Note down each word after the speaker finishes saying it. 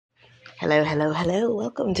Hello, hello, hello.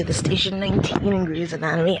 Welcome to the Station 19 in Grey's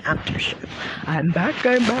Anatomy After Show. I'm back.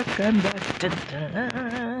 Dun, dun, dun, dun,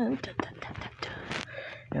 dun,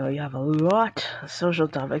 dun. We have a lot of social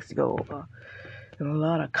topics to go over. And a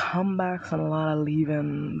lot of comebacks and a lot of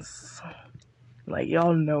leave-ins. Like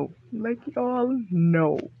y'all know.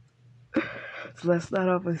 So let's start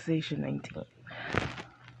off with Station 19.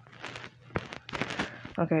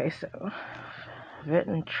 Okay, so Vit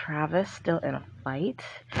and Travis still in a fight.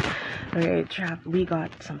 Okay, we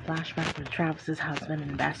got some flashbacks from Travis's husband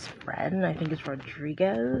and best friend. I think it's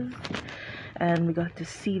Rodriguez. And we got to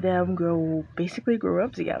see them grow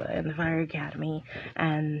up together in the fire academy.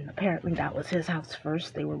 And apparently that was his house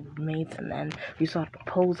first. They were roommates, and then we saw the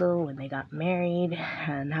proposal when they got married,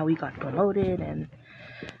 and how he got promoted, and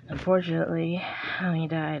unfortunately how he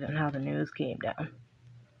died and how the news came down.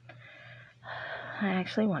 I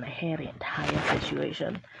actually want to hear the entire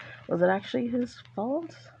situation. Was it actually his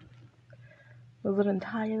fault? Was it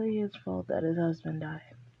entirely his fault that his husband died?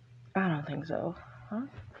 I don't think so. Huh?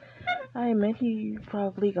 I admit he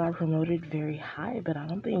probably got promoted very high, but I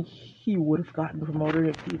don't think he would have gotten promoted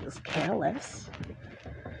if he was careless.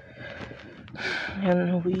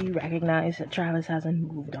 And we recognize that Travis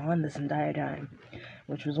hasn't moved on this entire time,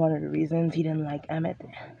 which was one of the reasons he didn't like Emmett.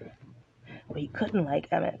 But he couldn't like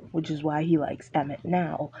Emmett, which is why he likes Emmett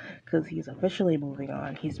now, because he's officially moving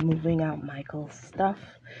on. He's moving out Michael's stuff,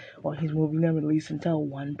 or he's moving them at least until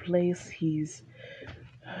one place. He's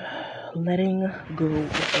letting go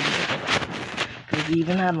of everything. Because he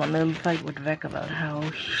even had one little fight with Vic about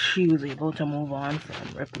how she was able to move on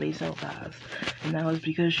from Ripley so fast. And that was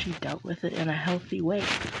because she dealt with it in a healthy way.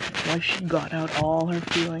 Once she got out all her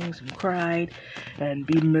feelings and cried and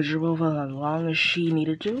be miserable for as long as she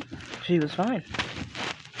needed to, she was fine.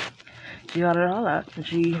 She got it all out, and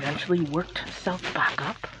she eventually worked herself back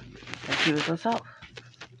up, and she was herself.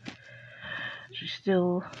 She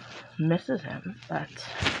still misses him, but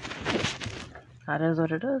that is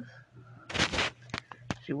what it is.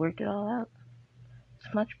 She worked it all out.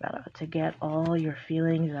 It's much better to get all your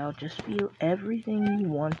feelings out. Just feel everything you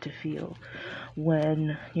want to feel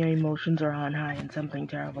when your emotions are on high and something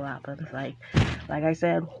terrible happens. Like I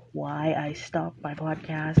said, why I stopped my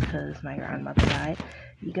podcast because my grandmother died.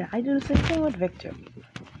 I do the same thing with Victor.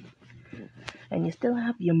 And you still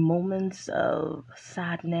have your moments of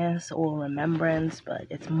sadness or remembrance, but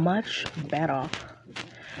it's much better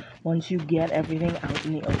once you get everything out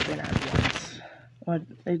in the open at once. Or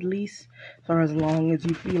at least for as long as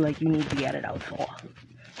you feel like you need to get it out for.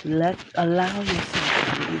 Allow yourself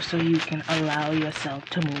to grieve so you can allow yourself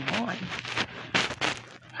to move on.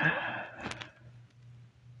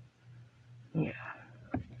 Yeah.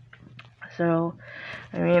 So,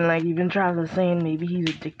 even Travis was saying maybe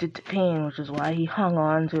he's addicted to pain, which is why he hung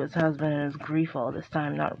on to his husband and his grief all this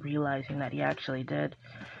time, not realizing that he actually did.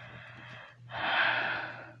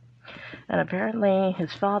 And apparently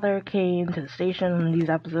his father came to the station in these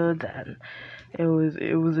episodes, and it was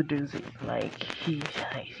a doozy. He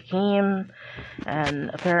came,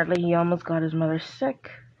 and apparently he almost got his mother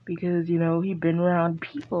sick because, he'd been around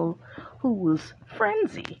people who was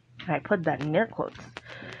frenzy. And I put that in air quotes.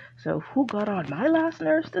 So who got on my last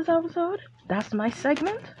nerves this episode? That's my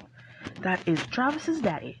segment. That is Travis's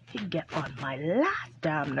daddy. He get on my last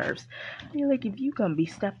damn nerves. If you gonna be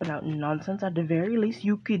stepping out in nonsense, at the very least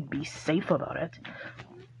you could be safe about it.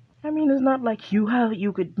 It's not like you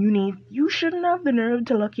shouldn't have the nerve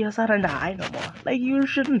to look yourself in the eye no more. You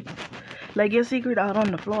shouldn't. Your secret out on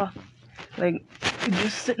the floor. You're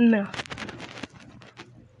just sitting there.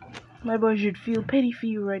 My boy should feel pity for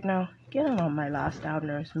you right now. Get him on my last damn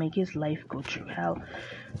nerves. Make his life go through hell.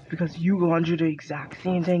 Because you gone through the exact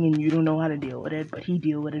same thing and you don't know how to deal with it, but he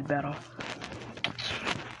deal with it better.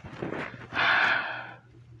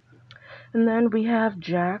 And then we have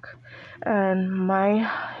Jack and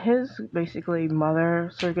his basically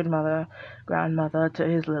surrogate mother, grandmother to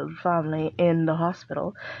his little family in the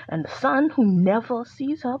hospital, and the son, who never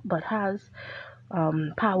sees her but has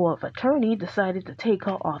power of attorney, decided to take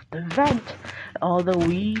her off the vent, although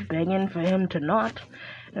we begging for him to not,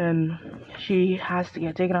 and she has to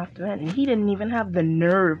get taken off the vent, and he didn't even have the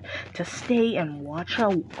nerve to stay and watch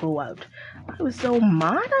her go out. I was so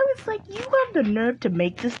mad. I was like, you have the nerve to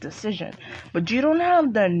make this decision, but you don't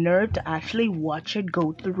have the nerve to actually watch it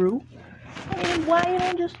go through. Why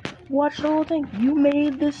don't you just watch the whole thing? You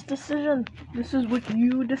made this decision. This is what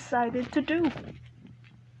you decided to do.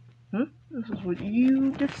 This is what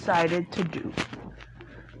you decided to do.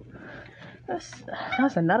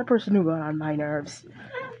 That's another person who got on my nerves.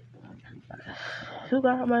 Who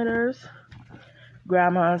got on my nerves?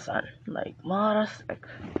 Grandma's son. Mother sick.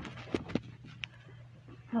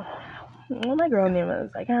 What my girl name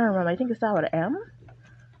is? I can't remember. I think it started with an M.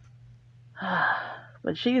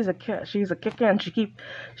 But she's a kicker, and she's a ticker, and she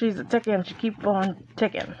keep on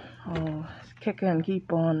ticking. Oh, kicker and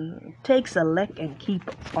keep on takes a lick and keep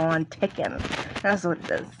on ticking. That's what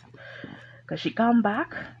it is. Cause she come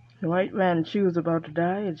back right when she was about to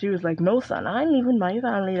die, and she was like, "No, son, I ain't leaving my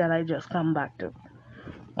family that I just come back to.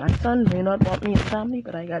 My son may not want me in family,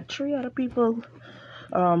 but I got 3 other people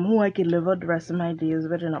who I can live out the rest of my days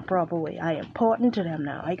with in a proper way. I am important to them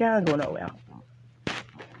now. I can't go nowhere."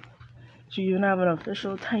 She even have an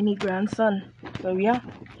official tiny grandson. So yeah,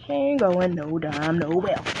 she ain't going no damn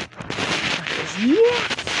nowhere.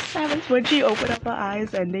 Yes! That was when she opened up her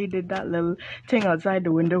eyes and they did that little thing outside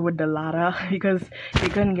the window with the ladder because they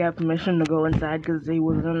couldn't get permission to go inside because they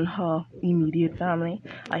wasn't her immediate family.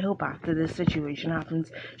 I hope after this situation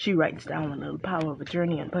happens, she writes down a little power of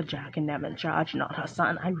attorney and put Jack and them in charge, not her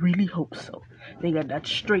son. I really hope so. They got that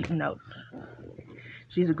straightened out.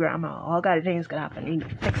 She's a grandma. All kind of things could happen. You need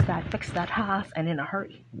to fix that house, and in a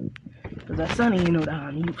hurry. Because that sonny, you know that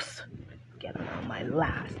I'm used. Getting on my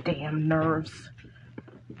last damn nerves.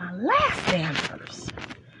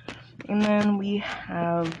 And then we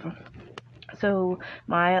have... So,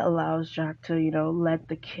 Maya allows Jack to, let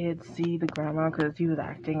the kids see the grandma because he was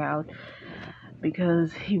acting out.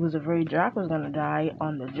 Because he was afraid Jack was going to die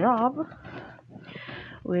on the job.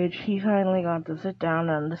 Which he finally got to sit down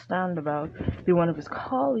and understand about through one of his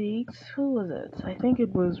colleagues. Who was it? I think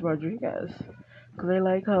it was Rodriguez. Because I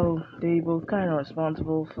like how they both kind of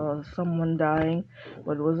responsible for someone dying,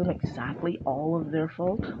 but it wasn't exactly all of their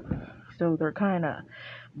fault. So they're kind of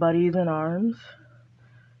buddies in arms.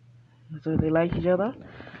 So they like each other.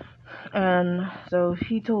 And so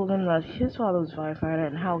he told him that his father was a firefighter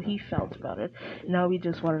and how he felt about it. Now he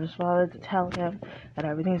just wanted his father to tell him that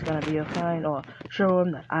everything's gonna be fine, or show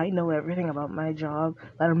him that I know everything about my job.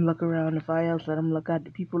 Let him look around the files, let him look at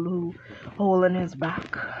the people who holding his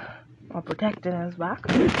back or protecting his back.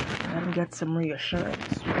 Let him get some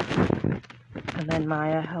reassurance. And then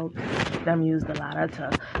Maya helped them use the ladder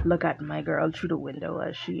to look at my girl through the window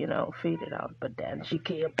as she, faded out. But then she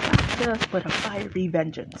came back to us with a fiery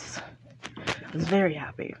vengeance. I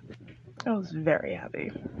was very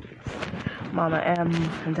happy. Mama M,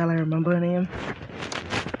 until I remember her name.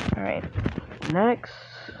 Alright. Next.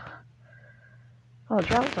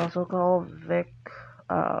 Travis also called Vic,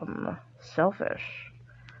 selfish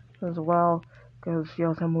as well. Because she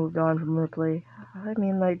also moved on from Ripley. I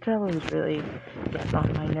mean, Trevor was really getting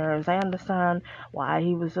on my nerves. I understand why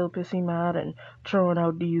he was so pissy mad and throwing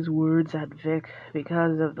out these words at Vic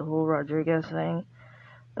because of the whole Rodriguez thing.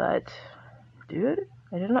 But, dude,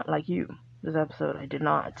 I did not like you this episode. I did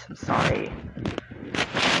not. I'm sorry.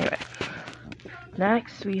 Anyway.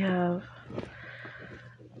 Next, we have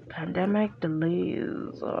pandemic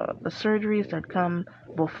delays, the surgeries that come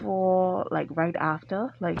before, right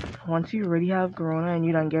after, once you already have corona and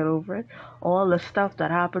you don't get over it, all the stuff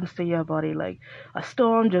that happens to your body, like a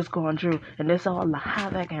storm just going through, and this all the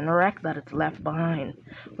havoc and wreck that it's left behind,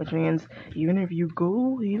 which means even if you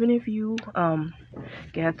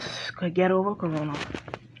get over corona,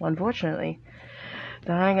 unfortunately,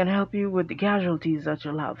 that ain't gonna help you with the casualties that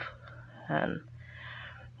you'll have. And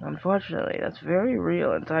unfortunately, that's very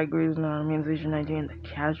real in Tigris and immunization 19, the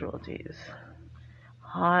casualties.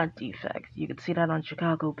 Heart defects. You could see that on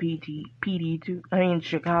Chicago PD too.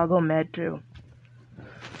 Chicago Med too.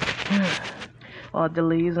 Or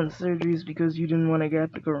delays in surgeries because you didn't want to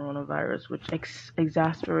get the coronavirus, which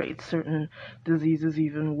exacerbates certain diseases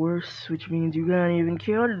even worse, which means you can't even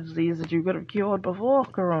cure the disease that you could have cured before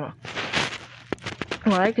corona.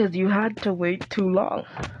 Why? Because you had to wait too long.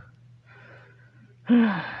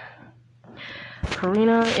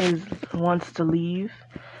 Karina wants to leave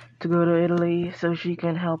to go to Italy so she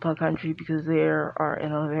can help her country because they are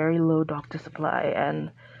in a very low doctor supply,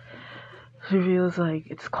 and she feels like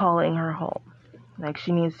it's calling her home.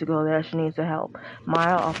 She needs to go there, she needs to help.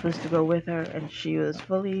 Maya offers to go with her, and she was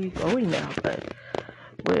fully going there, but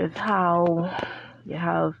with how you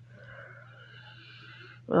have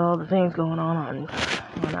all the things going on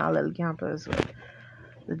our little campus with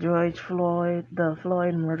the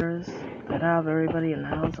Floyd murders that have everybody in the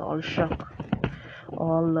house all shook.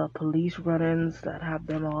 All the police run-ins that have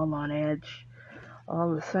them all on edge.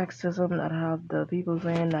 All the sexism that have the people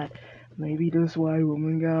saying that maybe this white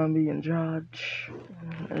woman gonna be in charge.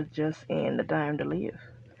 It just ain't the time to leave.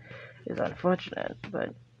 It's unfortunate,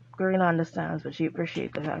 but Karina understands, but she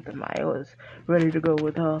appreciates the fact that Maya was ready to go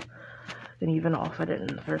with her and even offered it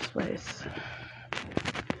in the first place.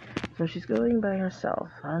 So she's going by herself.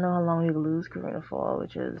 I don't know how long we lose Karina for,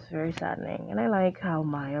 which is very saddening. And I like how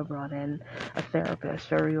Maya brought in a therapist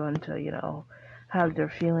for everyone to, have their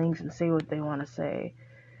feelings and say what they want to say.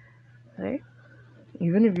 Hey,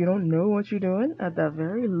 even if you don't know what you're doing, at the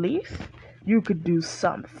very least, you could do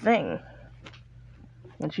something.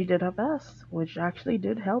 And she did her best, which actually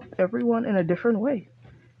did help everyone in a different way.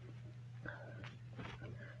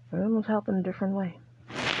 Everyone was helped in a different way.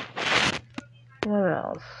 What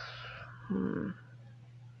else?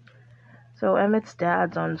 So Emmett's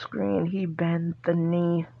dad's on screen. He bent the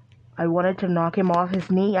knee. I wanted to knock him off his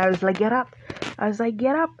knee. I was like, get up. I was like,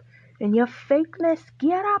 get up. In your fakeness,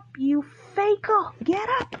 get up, you faker. Get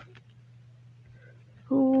up.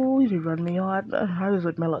 Oh, he run me hard. I was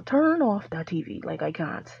like, Miller, turn off that TV. Like, I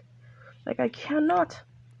can't. Like, I cannot.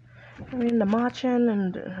 I mean, the marching,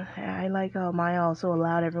 and I like how Maya also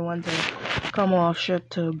allowed everyone to come off ship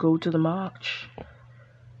to go to the march.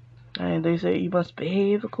 And they say you must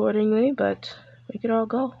behave accordingly, but we could all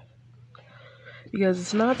go. Because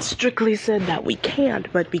it's not strictly said that we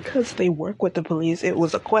can't, but because they work with the police, it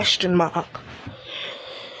was a question mark.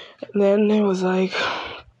 And then it was like,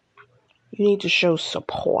 you need to show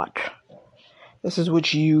support. This is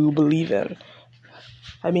what you believe in.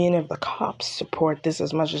 I mean, if the cops support this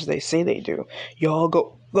as much as they say they do, y'all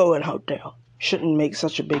go and out there. Shouldn't make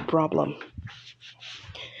such a big problem.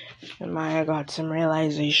 And Maya got some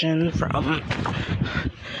realization from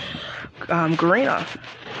Karina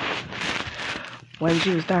when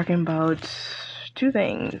she was talking about two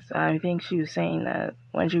things. I think she was saying that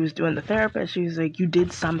when she was doing the therapist, she was like, you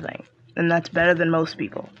did something, and that's better than most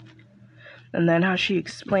people. And then how she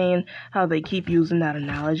explained how they keep using that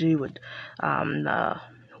analogy with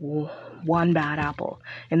one bad apple.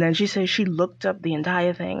 And then she says she looked up the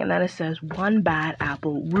entire thing, and then it says one bad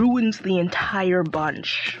apple ruins the entire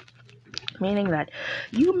bunch. Meaning that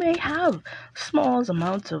you may have small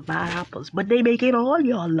amounts of bad apples, but they make it all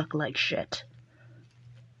y'all look like shit.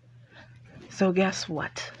 So guess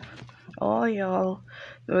what? All y'all,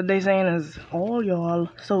 what they saying is, all y'all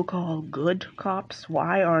so-called good cops,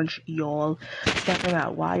 why aren't y'all stepping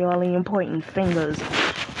out? Why y'all ain't pointing fingers?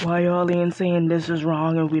 Why y'all ain't saying this is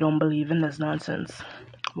wrong and we don't believe in this nonsense?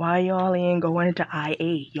 Why y'all ain't going into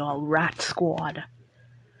IA, y'all rat squad?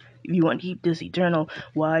 If you want to keep this eternal,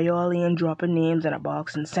 why y'all ain't dropping names in a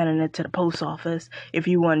box and sending it to the post office if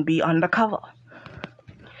you want to be undercover?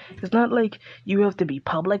 It's not like you have to be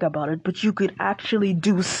public about it, but you could actually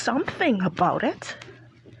do something about it.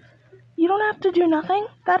 You don't have to do nothing.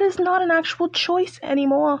 That is not an actual choice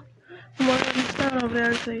anymore. From what I understand over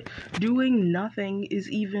there, I say doing nothing is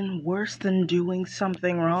even worse than doing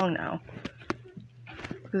something wrong now.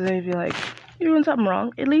 Because they feel like, you're doing something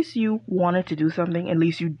wrong. At least you wanted to do something. At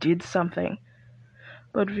least you did something.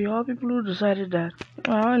 But for all people who decided that,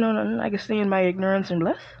 I know nothing, I can stay in my ignorance and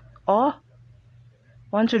bliss. Or,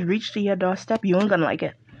 once it reached to your doorstep, you ain't gonna like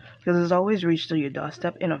it. Because it's always reached to your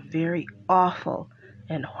doorstep in a very awful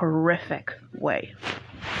and horrific way.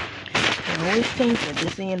 I always think that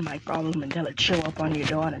this ain't my problem until it show up on your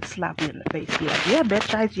door and it slap you in the face. Be like, yeah,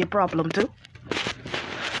 bitch, it's your problem too.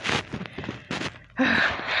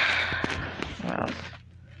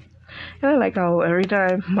 Well, I like how every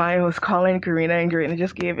time Maya was calling Karina and Karina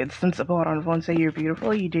just gave instant support on the phone, say you're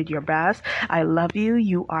beautiful, you did your best, I love you,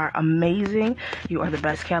 you are amazing, you are the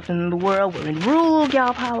best captain in the world, women rule,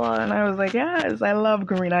 gal power. And I was like, yes, I love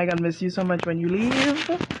Karina, I gonna miss you so much when you leave.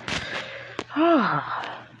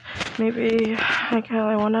 Maybe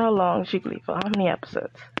I wonder how long she could leave for, how many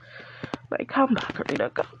episodes. Like, come back,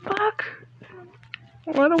 Karina, come back.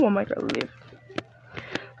 I don't want my girl to leave.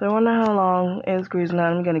 So I wonder how long is Grey's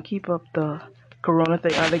Anatomy going to keep up the Corona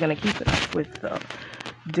thing? Are they going to keep it up with the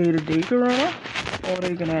day-to-day Corona? Or are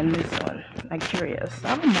they going to end this one? I'm curious.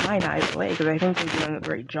 I don't mind either way, because I think they're doing a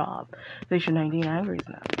great job. They should 99 Grey's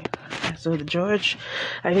Anatomy. So the George,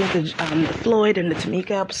 I think the Floyd and the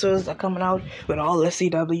Tamika episodes are coming out with all the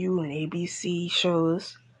CW and ABC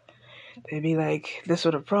shows. They'd be like, this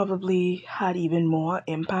would have probably had even more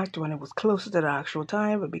impact when it was closer to the actual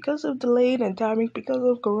time, but because of delayed and timing, because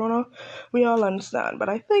of Corona, we all understand. But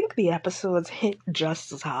I think the episodes hit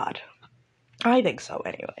just as hard. I think so,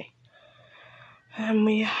 anyway. And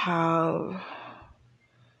we have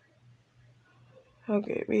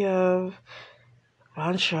a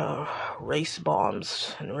bunch of race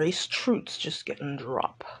bombs and race truths just getting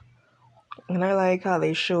dropped. And I like how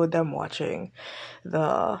they showed them watching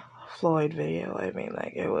the Floyd video. I mean,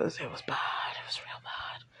 like, it was bad. It was real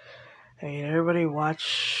bad. I mean, everybody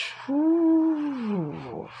watch.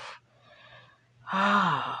 For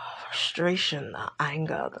frustration, the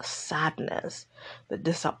anger, the sadness, the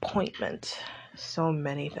disappointment, so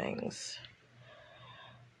many things.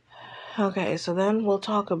 Okay, so then we'll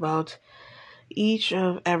talk about each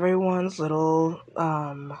of everyone's little,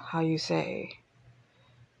 how you say,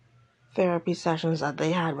 therapy sessions that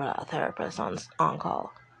they had with a therapist on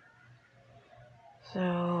call.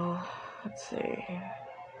 So, let's see.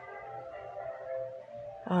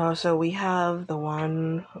 So we have the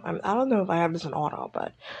one, I don't know if I have this in order,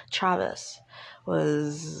 but Travis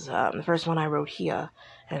was the first one I wrote here,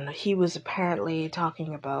 and he was apparently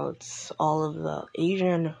talking about all of the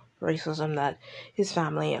Asian racism that his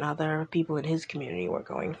family and other people in his community were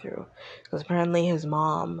going through, because apparently his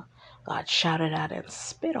mom got shouted at and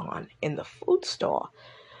spit on in the food store,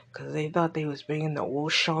 because they thought they was bringing the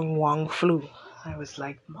Woshong Wong flu. I was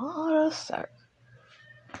like, mother suck.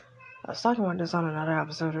 I was talking about this on another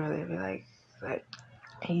episode earlier, that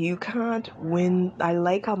you can't win. I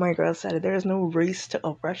like how my girl said it. There is no race to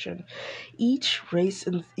oppression. Each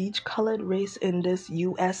colored race in this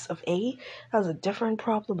US of A has a different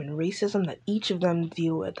problem in racism that each of them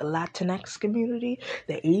deal with. The Latinx community,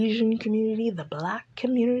 the Asian community, the Black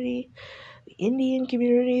community, the Indian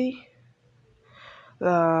community,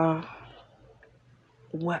 the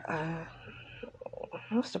what's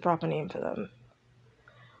the proper name for them?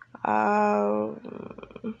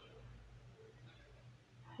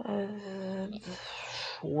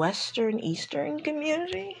 Western Eastern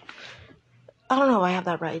community? I don't know if I have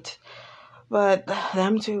that right. But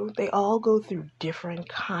them two, they all go through different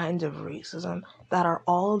kinds of racism that are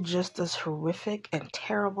all just as horrific and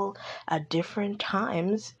terrible at different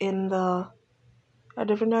times in the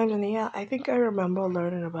year. I think I remember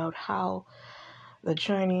learning about how the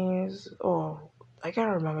Chinese, or I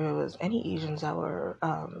can't remember if it was any Asians that were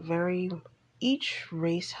each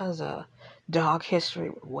race has a dark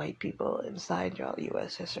history with white people inside your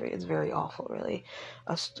U.S. history. It's very awful, really.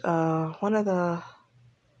 One of the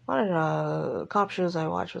cop shows I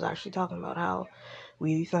watched was actually talking about how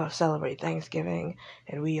we celebrate Thanksgiving,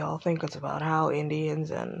 and we all think it's about how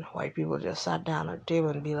Indians and white people just sat down at a table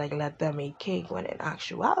and be like, let them eat cake, when in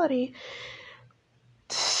actuality,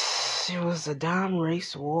 it was a damn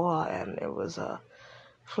race war, and it was a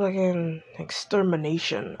fucking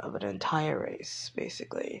extermination of an entire race,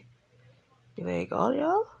 basically. Be like, oh,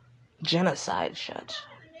 y'all? Genocide shit.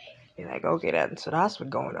 Be like, okay then, so that's what's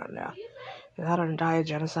going on now. They had an entire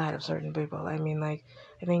genocide of certain people. I mean, I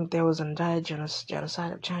think there was an entire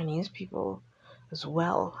genocide of Chinese people as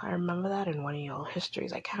well. I remember that in one of y'all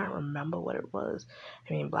histories. I can't remember what it was.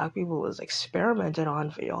 I mean, black people was experimented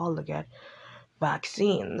on for y'all to get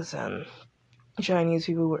vaccines, and Chinese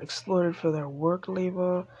people were exploited for their work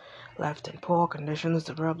labor, left in poor conditions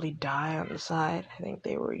to probably die on the side. I think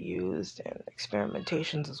they were used in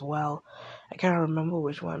experimentations as well. I can't remember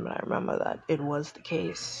which one, but I remember that it was the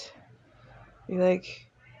case.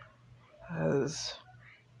 Because,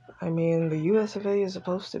 I mean, the US of A is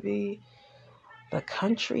supposed to be the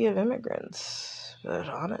country of immigrants, but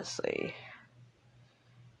honestly,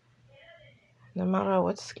 no matter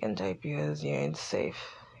what skin type you is, you ain't safe.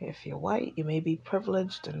 If you're white, you may be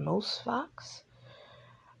privileged in most facts,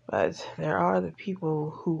 but there are the people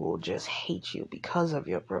who will just hate you because of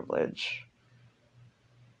your privilege.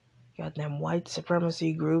 You got them white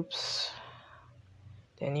supremacy groups,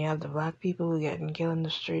 then you have the black people getting killed in the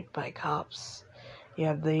street by cops. You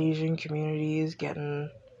have the Asian communities getting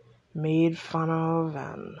made fun of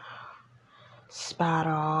and spat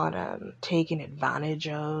on and taken advantage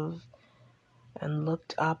of and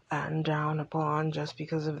looked up and down upon just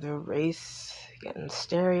because of their race, getting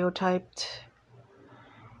stereotyped.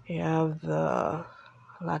 You have the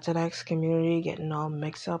Latinx community getting all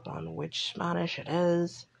mixed up on which Spanish it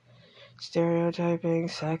is, stereotyping,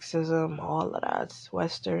 sexism, all of that.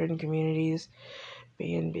 Western communities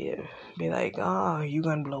be like, oh, you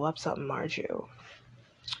gonna blow up something, aren't you?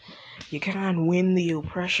 You can't win the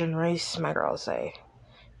oppression race, my girl say.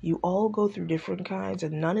 You all go through different kinds,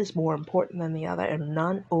 and none is more important than the other, and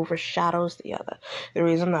none overshadows the other. The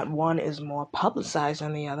reason that one is more publicized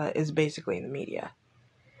than the other is basically the media.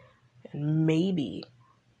 And maybe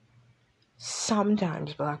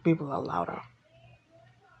sometimes black people are louder.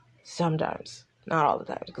 Sometimes. Not all the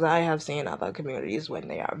time. Because I have seen other communities when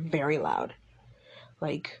they are very loud.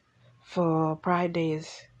 Like, for Pride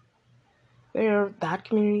Days, that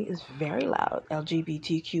community is very loud.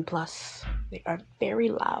 LGBTQ+. They are very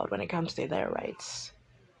loud when it comes to their rights.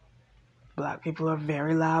 Black people are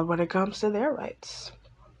very loud when it comes to their rights.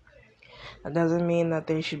 That doesn't mean that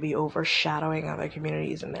they should be overshadowing other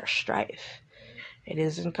communities in their strife. it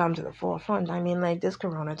doesn't come to the forefront. I mean, like this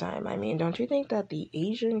corona time, I mean, don't you think that the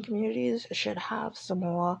Asian communities should have some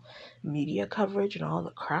more media coverage and all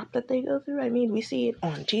the crap that they go through? I mean, we see it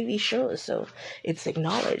on TV shows, so it's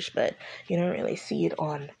acknowledged, but you don't really see it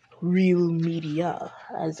on real media,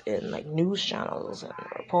 as in like news channels and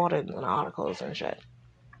reported and articles and shit.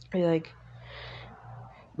 Like,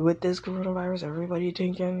 with this coronavirus, everybody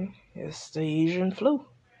thinking it's the Asian flu.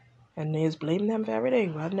 And they just blame them for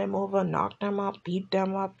everything. Run them over, knock them up, beat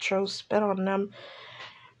them up, throw spit on them,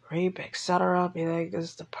 rape, etc. Be like, this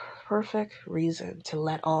is the perfect reason to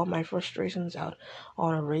let all my frustrations out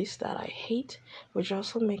on a race that I hate, which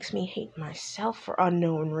also makes me hate myself for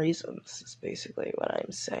unknown reasons, is basically what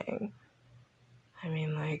I'm saying. I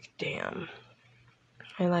mean, like, damn.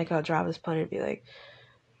 And like how Travis put it, be like,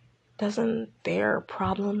 doesn't their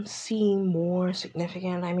problem seem more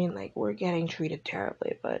significant? I mean, like, we're getting treated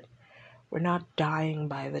terribly, but we're not dying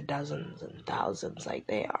by the dozens and thousands like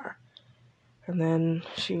they are. And then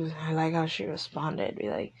I like how she responded, be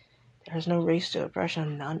like, there's no race to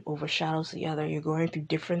oppression, none overshadows the other. You're going through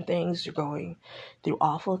different things, you're going through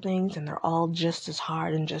awful things, and they're all just as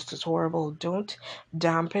hard and just as horrible. Don't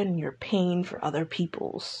dampen your pain for other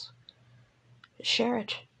people's. Share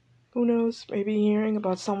it. Who knows, maybe hearing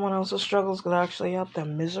about someone else's struggles could actually help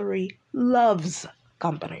them. Misery loves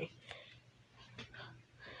company.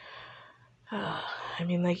 I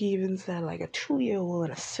mean, like he even said, like a 2-year-old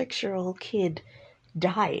and a 6-year-old kid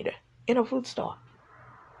died in a food store.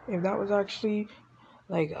 If that was actually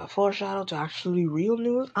like a foreshadow to actually real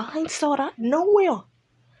news, I ain't saw that nowhere.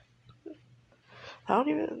 I don't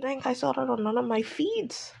even think I saw that on none of my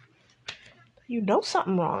feeds. You know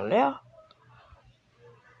something wrong there.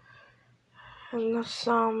 And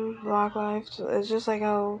some Black lives, it's just like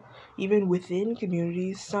how even within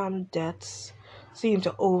communities, some deaths seem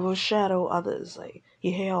to overshadow others. Like,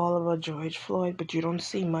 you hear all about George Floyd, but you don't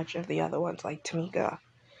see much of the other ones, like Tamika.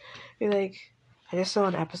 You're like, I just saw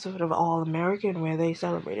an episode of All American where they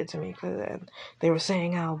celebrated Tamika, and they were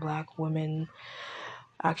saying how Black women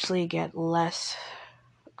actually get less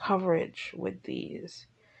coverage with these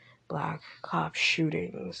Black cop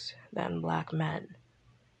shootings than Black men,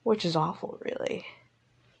 which is awful, really.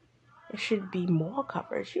 There should be more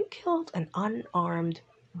coverage. You killed an unarmed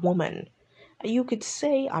woman. You could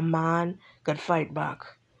say a man could fight back,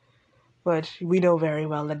 but we know very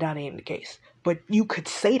well that that ain't the case. But you could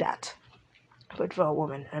say that. But for a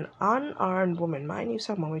woman, an unarmed woman, mind you,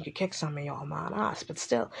 some women could kick some of y'all man ass, but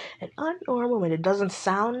still, an unarmed woman, it doesn't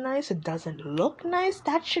sound nice, it doesn't look nice,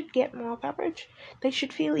 that should get more coverage. They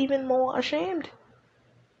should feel even more ashamed.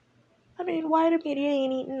 I mean, why the media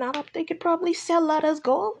ain't eating that up? They could probably sell that as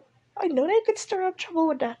gold. I know they could stir up trouble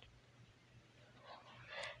with that.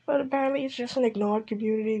 But apparently it's just an ignored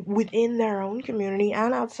community within their own community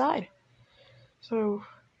and outside. So,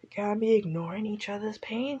 you can't be ignoring each other's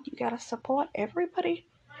pain. You gotta support everybody.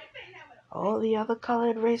 All the other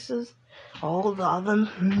colored races, all the other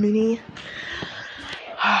mini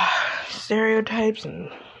stereotypes and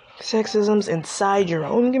sexisms inside your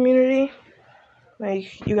own community.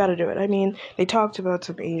 Like, you gotta do it. I mean, they talked about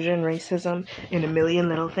some Asian racism in A Million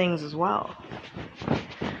Little Things as well.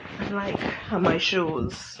 And like, my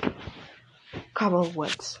shows cover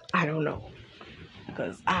what? I don't know.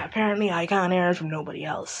 Because apparently I can't hear it from nobody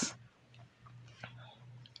else.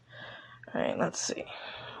 Alright, let's see.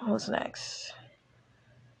 What's next?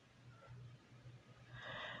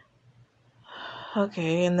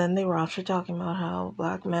 Okay, and then they were also talking about how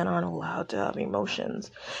Black men aren't allowed to have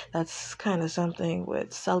emotions. That's kind of something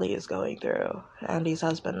what Sully is going through. Andy's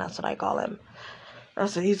husband, that's what I call him.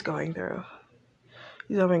 That's what he's going through.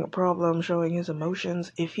 He's having a problem showing his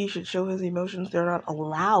emotions. If he should show his emotions, they're not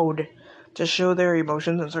allowed to show their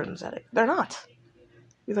emotions in certain settings. They're not.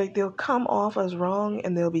 Like, they'll come off as wrong,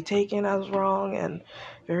 and they'll be taken as wrong, and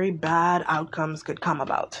very bad outcomes could come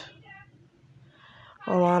about.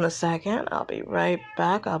 Hold on a second. I'll be right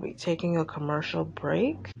back. I'll be taking a commercial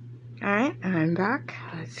break. Alright, I'm back.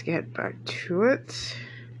 Let's get back to it.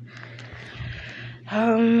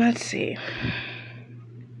 Let's see.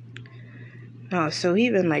 Oh, so he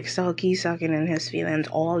been like sulky, sucking in his feelings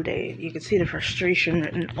all day. You can see the frustration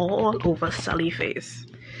written all over Sully's face.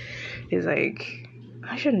 He's like,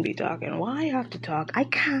 I shouldn't be talking. Why I have to talk? I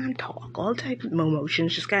can't talk. All type of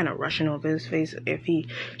emotions just kind of rushing over his face. If he,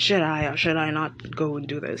 should I or should I not go and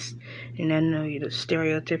do this? And then the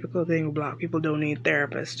stereotypical thing, Black people don't need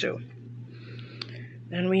therapists too.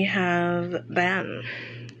 Then we have Ben.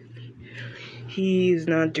 He's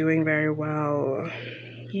not doing very well.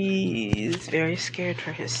 He's very scared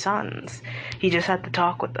for his sons. He just had to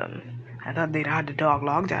talk with them. I thought they'd had the dog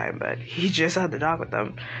long time, but he just had the dog with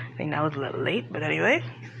them. I think that was a little late, but anyway.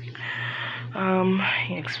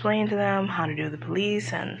 He explained to them how to do the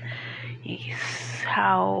police, and he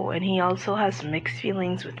also has mixed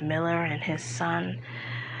feelings with Miller and his son.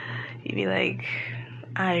 He'd be like,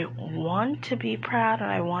 I want to be proud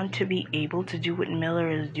and I want to be able to do what Miller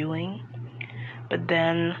is doing, but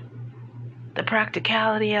then the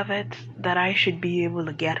practicality of it, that I should be able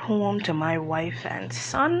to get home to my wife and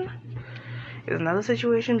son, is another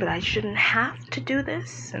situation, but I shouldn't have to do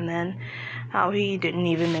this. And then how he didn't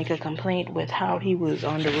even make a complaint with how he was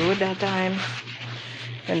on the road that time,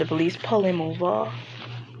 and the police pull him over.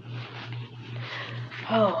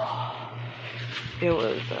 Oh, it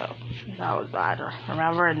was, that was bad.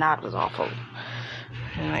 Remember, and that was awful.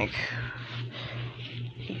 And like,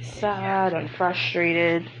 he's sad and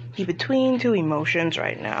frustrated. He's between two emotions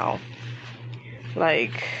right now.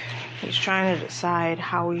 Like, he's trying to decide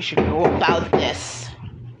how he should go about this.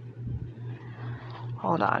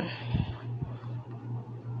 Hold on.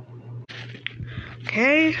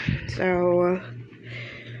 Okay, so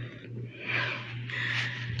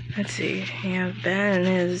let's see. You have Ben and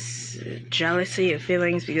his jealousy of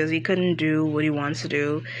feelings because he couldn't do what he wants to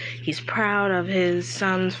do. He's proud of his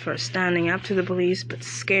sons for standing up to the police, but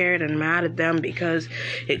scared and mad at them because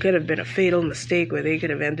it could have been a fatal mistake where they could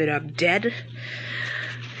have ended up dead.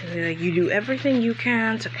 Like, you do everything you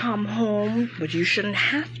can to come home, but you shouldn't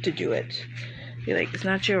have to do it. You're like, it's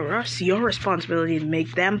not your responsibility to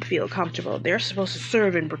make them feel comfortable. They're supposed to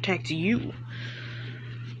serve and protect you.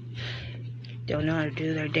 Don't know how to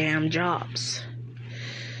do their damn jobs.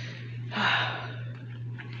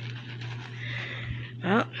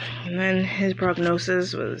 Well, and then his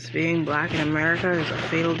prognosis was being black in America is a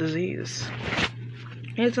fatal disease.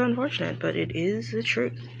 It's unfortunate, but it is the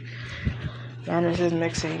truth. Man is his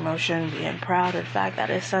mixed emotion, being proud of the fact that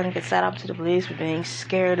his son could set up to the police, but being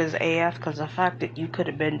scared as AF because of the fact that you could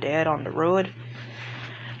have been dead on the road.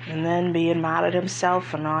 And then being mad at himself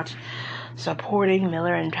for not supporting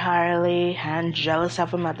Miller entirely and jealous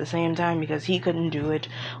of him at the same time because he couldn't do it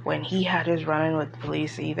when he had his run-in with the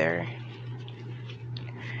police either.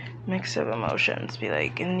 Mix of emotions. Be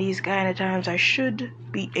like, in these kind of times I should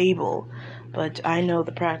be able, but I know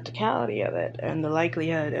the practicality of it, and the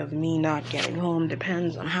likelihood of me not getting home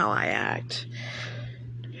depends on how I act.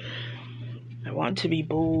 I want to be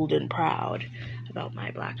bold and proud about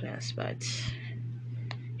my blackness, but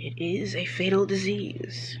it is a fatal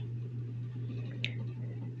disease.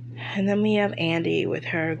 And then we have Andy with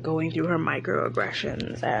her going through her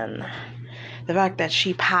microaggressions, and the fact that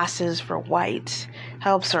she passes for white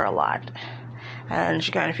helps her a lot, and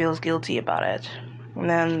she kind of feels guilty about it. And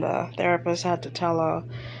then the therapist had to tell her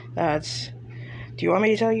that, do you want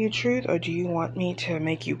me to tell you the truth, or do you want me to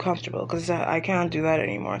make you comfortable? Because I can't do that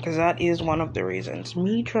anymore, because that is one of the reasons.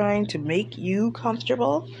 Me trying to make you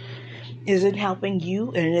comfortable isn't helping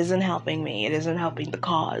you, and it isn't helping me. It isn't helping the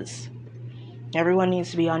cause. Everyone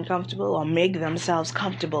needs to be uncomfortable or make themselves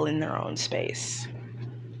comfortable in their own space.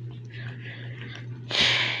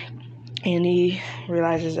 And he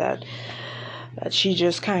realizes that she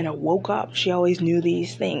just kind of woke up. She always knew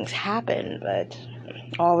these things happened, but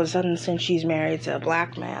all of a sudden, since she's married to a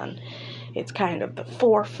black man, it's kind of the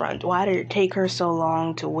forefront. Why did it take her so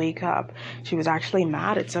long to wake up? She was actually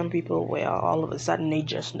mad at some people where all of a sudden they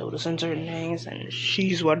just noticing certain things, and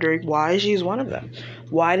she's wondering why she's one of them.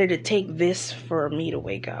 Why did it take this for me to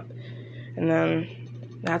wake up? And then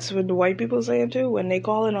that's what the white people saying too, when they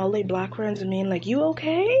call in all their black friends and being like, you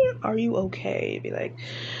okay? Are you okay? Be like,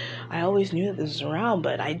 I always knew that this was around,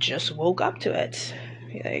 but I just woke up to it.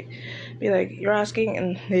 Be like, you're asking,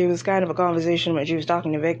 and it was kind of a conversation when she was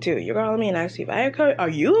talking to Vic too. You're calling me and asking if I occur. Are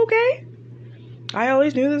you okay? I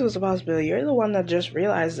always knew this was a possibility. You're the one that just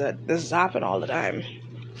realized that this has happened all the time.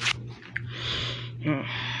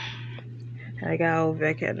 I got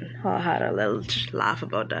Vic and had a little laugh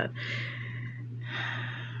about that.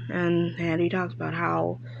 And he talks about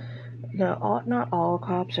how not all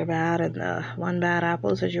cops are bad in the one bad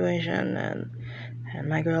apple situation, and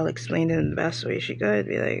my girl explained it in the best way she could.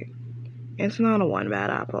 Be like, it's not a one bad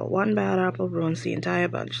apple. One bad apple ruins the entire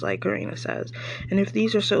bunch, like Karina says. And if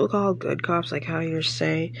these are so-called good cops, like how you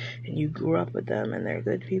say, and you grew up with them, and they're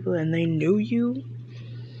good people, and they knew you,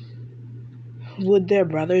 would their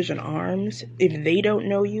brothers in arms, if they don't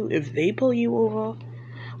know you, if they pull you over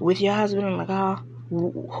with your husband in the car,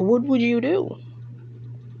 what would you do?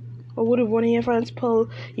 Or what if one of your friends pull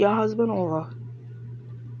your husband over?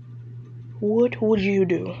 What would you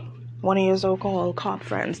do? One of your so-called cop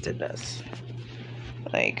friends did this.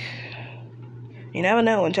 Like, you never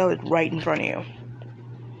know until it's right in front of you.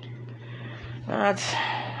 That's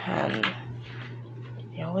And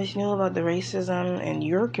you always knew about the racism in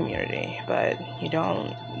your community, but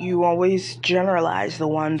you always generalize the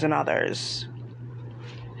ones in others.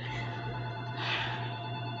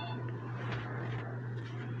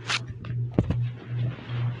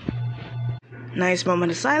 Nice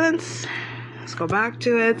moment of silence. Let's go back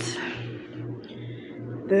to it.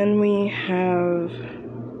 Then we have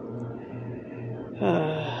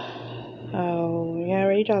I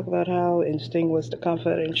already talked about how Instinct was the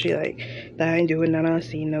comfort, and she like, that ain't doing none of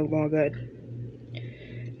see no more good.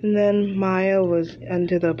 And then Maya was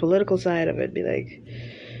into the political side of it, be like,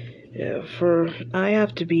 yeah, I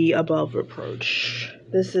have to be above reproach.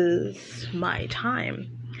 This is my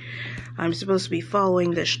time. I'm supposed to be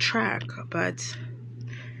following this track, but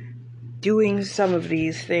doing some of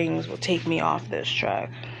these things will take me off this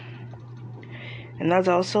track. And that's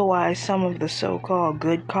also why some of the so-called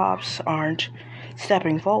good cops aren't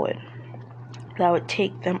stepping forward. That would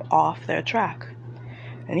take them off their track.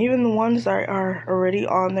 And even the ones that are already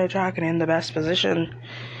on their track and in the best position,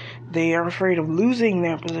 they are afraid of losing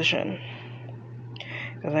their position.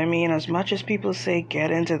 Because as much as people say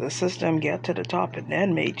get into the system, get to the top, and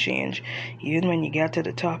then make change, even when you get to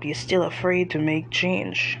the top, you're still afraid to make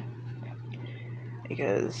change.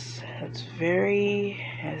 Because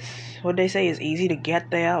what they say is easy to get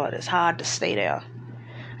there, but it's hard to stay there.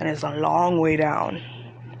 And it's a long way down.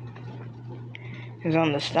 It's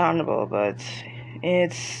understandable, but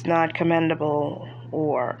it's not commendable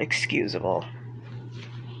or excusable.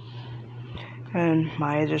 And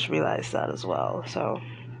Maya just realized that as well. So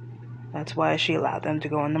that's why she allowed them to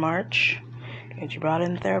go on the march. And she brought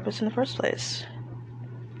in the therapist in the first place.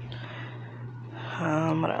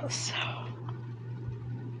 What else?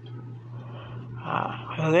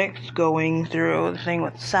 Vic's going through the thing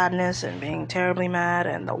with sadness and being terribly mad,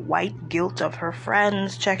 and the white guilt of her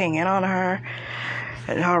friends checking in on her,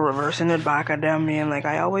 and her reversing it back at them, being like,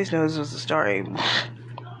 I always knew this was the story.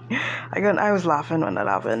 I was laughing when that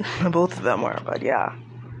happened. Both of them were, but yeah.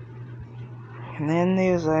 And then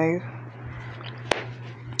he was like,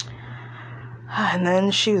 and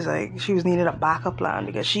then she was needed a backup plan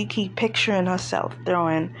because she keep picturing herself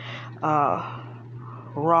throwing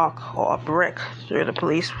rock or a brick through the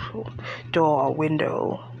police door,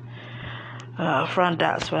 window, front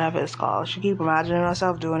desk, whatever it's called. She keep imagining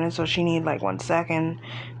herself doing it, so she need 1 second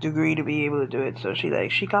degree to be able to do it. So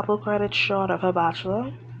she couple credits short of her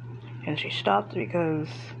bachelor, and she stopped because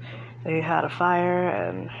they had a fire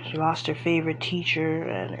and she lost her favorite teacher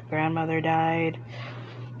and her grandmother died.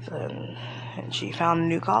 And she found a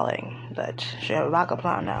new calling that she have a backup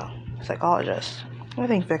plan now, psychologist. I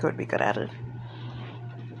think Vic would be good at it.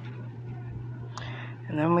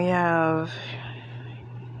 And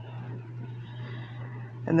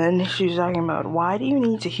then she was talking about, why do you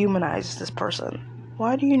need to humanize this person?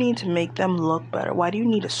 Why do you need to make them look better? Why do you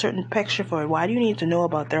need a certain picture for it? Why do you need to know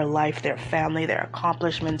about their life, their family, their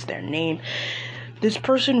accomplishments, their name? This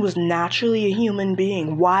person was naturally a human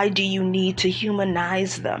being. Why do you need to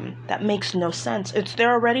humanize them? That makes no sense.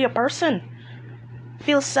 They're already a person. I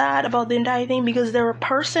feel sad about the entire thing because they're a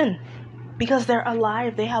person. Because they're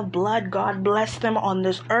alive. They have blood. God bless them on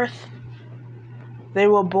this earth. They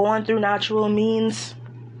were born through natural means.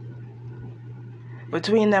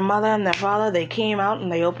 Between their mother and their father, they came out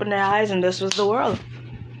and they opened their eyes and this was the world.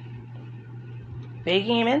 They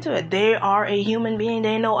came into it. They are a human being.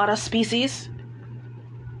 They know other species.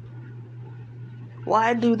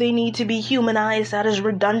 Why do they need to be humanized? That is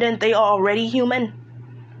redundant. They are already human.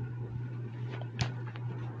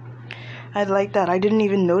 I like that. I didn't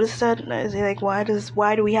even notice that. I was like, why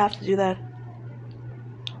do we have to do that?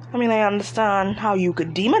 I understand how you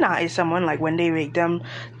could demonize someone, like when they make them,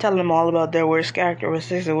 tell them all about their worst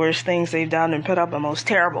characteristics, the worst things they've done, and put up the most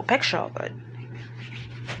terrible picture, but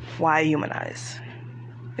why humanize?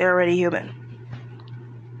 They're already human.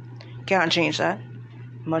 Can't change that,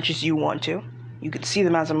 much as you want to. You could see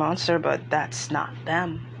them as a monster, but that's not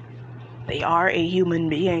them. They are a human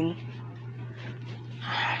being.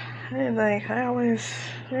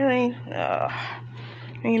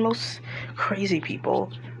 Most crazy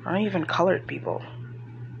people aren't even colored people.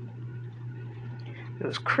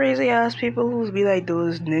 Those crazy ass people who be like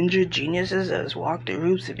those ninja geniuses that just walk the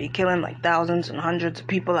roofs and be killing thousands and hundreds of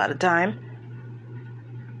people at a time.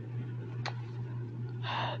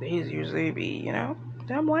 These usually be,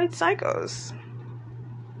 damn white psychos.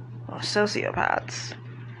 Or sociopaths.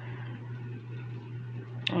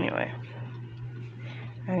 Anyway,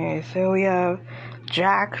 so we have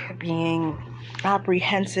Jack being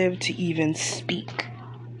apprehensive to even speak.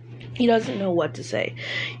 He doesn't know what to say.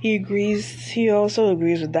 He also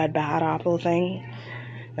agrees with that bad apple thing.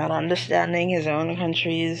 not understanding his own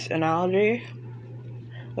country's analogy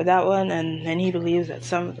with that one, and then he believes that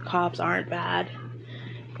some of the cops aren't bad,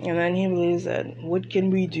 and then he believes that what can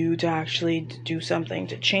we do to actually do something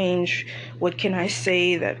to change? What can I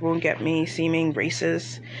say that won't get me seeming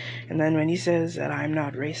racist? And then when he says that I'm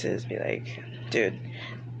not racist, be like, dude,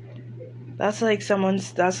 that's like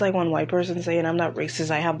one white person saying I'm not racist,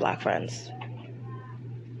 I have black friends.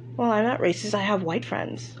 Well, I'm not racist, I have white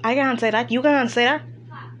friends. I can't say that, you can't say that.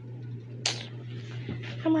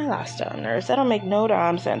 And my last nurse, that don't make no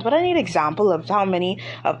damn sense. But I need an example of how many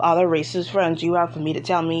of other racist friends you have for me to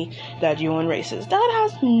tell me that you ain't racist. That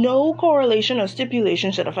has no correlation or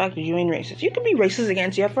stipulation to the fact that you ain't racist. You can be racist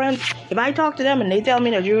against your friends. If I talk to them and they tell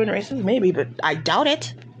me that you ain't racist, maybe, but I doubt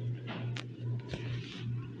it.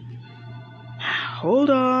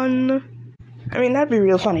 Hold on. I mean, that'd be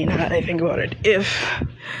real funny now that I think about it. If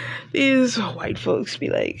these white folks be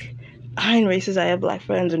like, I ain't racist, I have black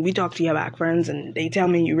friends, and we talk to your black friends, and they tell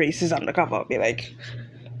me you racist undercover, I'll be like,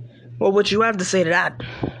 well, what you have to say to that?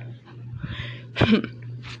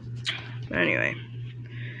 Anyway,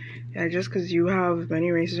 yeah, just because you have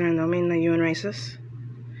many races don't mean that you ain't racist.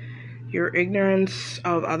 Your ignorance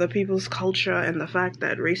of other people's culture and the fact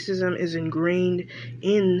that racism is ingrained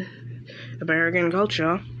in American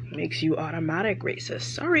culture makes you automatic racist.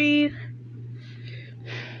 Sorry.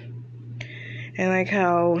 And like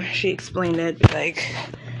how she explained it, like,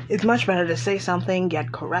 it's much better to say something,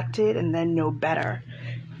 get corrected, and then know better.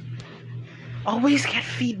 Always get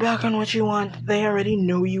feedback on what you want. They already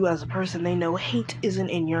know you as a person. They know hate isn't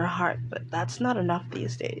in your heart, but that's not enough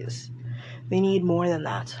these days. They need more than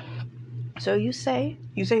that. So you say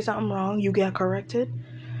something wrong, you get corrected,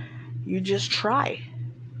 you just try.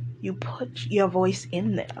 You put your voice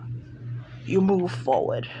in there. You move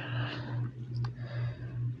forward.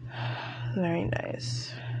 Very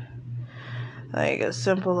nice. Like, as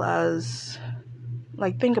simple as,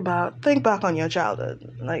 like, think back on your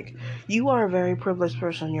childhood. Like, you are a very privileged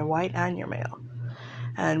person. You're white and you're male.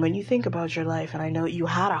 And when you think about your life, and I know you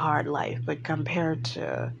had a hard life, but compared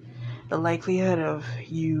to the likelihood of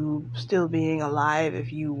you still being alive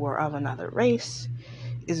if you were of another race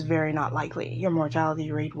is very not likely. Your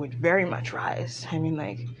mortality rate would very much rise. I mean,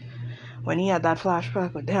 like, when he had that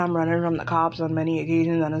flashback with him running from the cops on many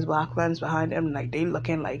occasions and his black friends behind him, like, they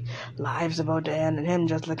looking like lives about to end and him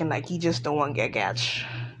just looking like he just don't want to get catch.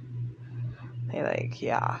 They like,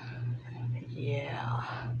 yeah.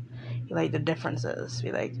 Like, the differences.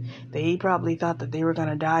 Be like, they probably thought that they were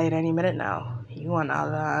gonna die at any minute now. You, on the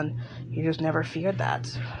other hand, you just never feared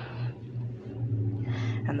that.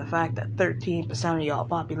 And the fact that 13% of y'all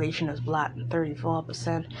population is black and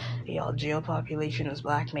 34% of y'all jail population is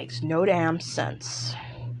black makes no damn sense.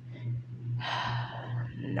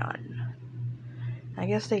 None. I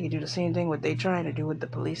guess they could do the same thing what they trying to do with the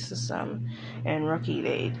police system. And Rookie,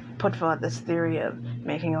 they put forth this theory of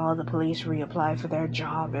making all the police reapply for their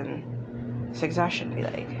job in succession. Be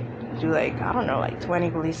like, do like, I don't know, like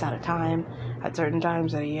 20 police at a time at certain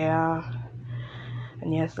times of the year.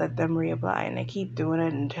 And yes, let them reapply, and they keep doing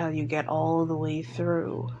it until you get all the way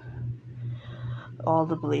through all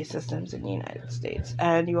the police systems in the United States.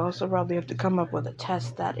 And you also probably have to come up with a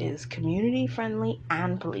test that is community friendly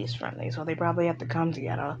and police friendly. So they probably have to come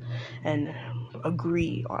together and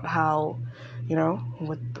agree on how,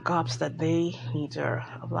 with the cops that they need to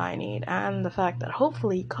apply need. And the fact that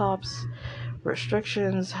hopefully cops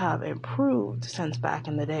restrictions have improved since back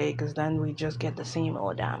in the day, because then we just get the same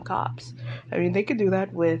old damn cops. I mean, they could do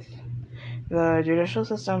that with the judicial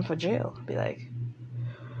system for jail. Be like,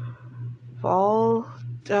 for all,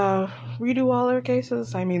 redo all their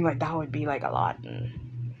cases. I mean, like, that would be like a lot, and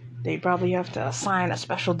they'd probably have to assign a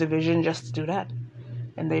special division just to do that.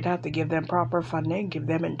 And they'd have to give them proper funding, give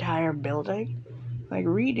them entire building, like,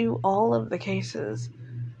 redo all of the cases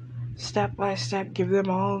step by step, give them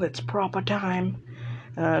all its proper time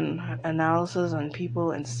and analysis on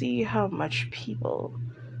people, and see how much people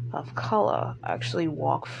of color actually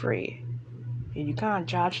walk free. And you can't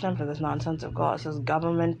judge them for this nonsense, of course. It's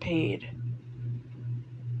government paid.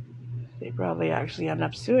 They probably actually end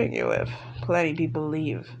up suing you if plenty people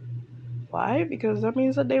leave. Why? Because that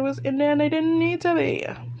means that they was in there and they didn't need to be.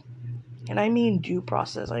 And I mean due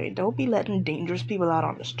process. I mean, don't be letting dangerous people out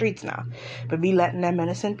on the streets now, but be letting them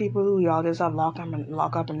innocent people who y'all just have lock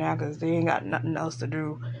up in there because they ain't got nothing else to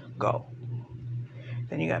do, go.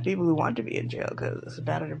 Then you got people who want to be in jail because it's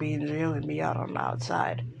better to be in jail than be out on the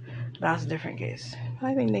outside. That's a different case.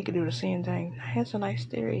 I think they could do the same thing. That's a nice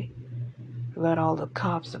theory. Let all the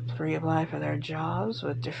cops reapply for their jobs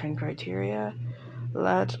with different criteria.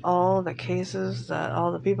 Let all the cases, that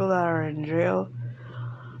all the people that are in jail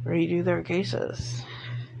redo their cases.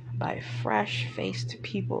 by fresh-faced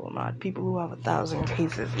people, not people who have 1,000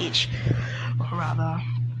 cases each, or rather,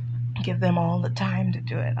 give them all the time to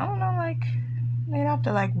do it. I don't know, like, they'd have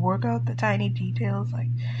to, like, work out the tiny details, like,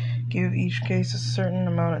 give each case a certain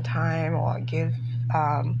amount of time, or give,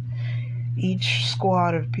 each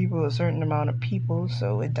squad of people a certain amount of people,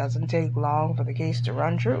 so it doesn't take long for the case to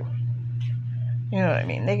run through. You know what I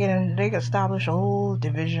mean? They can establish a whole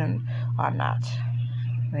division on that.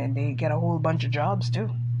 And they get a whole bunch of jobs, too.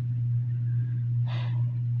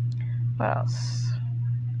 What else?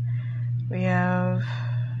 We have...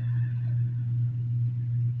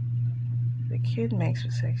 The kid makes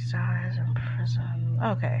mistakes, dies in prison.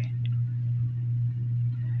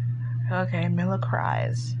 Okay, Miller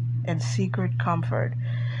cries in secret comfort.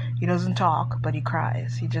 He doesn't talk, but he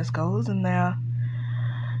cries. He just goes in there,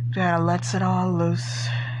 lets it all loose,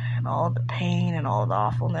 and all the pain and all the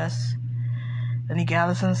awfulness. Then he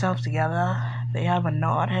gathers himself together. They have a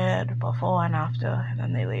nod head before and after, and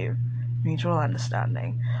then they leave. Mutual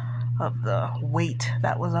understanding of the weight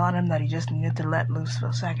that was on him that he just needed to let loose for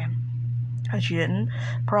a second. And she didn't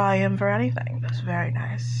pry him for anything. That's very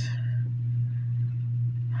nice.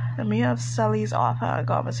 And we have Sully's off-hand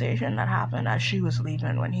conversation that happened as she was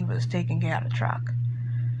leaving when he was taking care of the truck.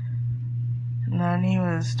 And then he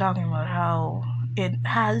was talking about how it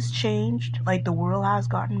has changed, like the world has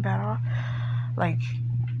gotten better. Like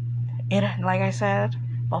I said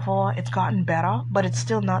before, it's gotten better, but it's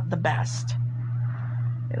still not the best.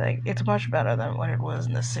 Like, it's much better than what it was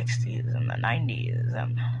in the 60s and the 90s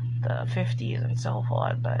and the 50s and so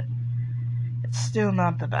forth, but it's still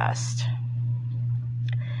not the best.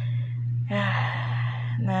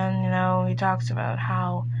 And then, he talks about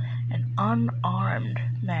how an unarmed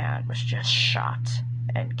man was just shot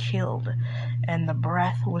and killed, and the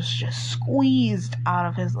breath was just squeezed out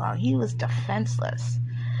of his lung. He was defenseless.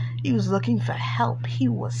 He was looking for help. He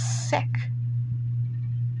was sick.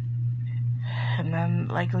 And then,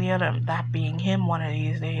 that being him one of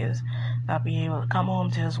these days, not being able to come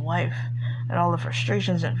home to his wife, and all the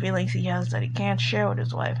frustrations and feelings he has that he can't share with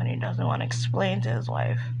his wife, and he doesn't want to explain to his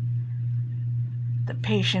wife. The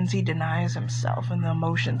patience he denies himself, and the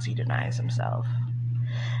emotions he denies himself.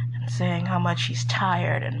 And saying how much he's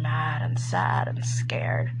tired and mad and sad and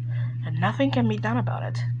scared, and nothing can be done about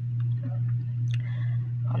it.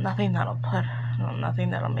 Well, nothing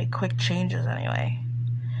that'll make quick changes anyway.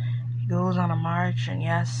 He goes on a march, and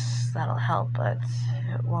yes, that'll help, but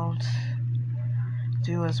it won't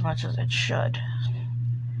do as much as it should.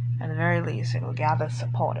 At the very least, it will gather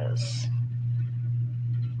supporters.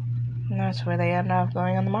 And that's where they end up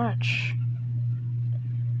going on the march.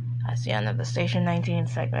 That's the end of the Station 19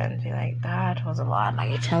 segment. Be like, that was a lot.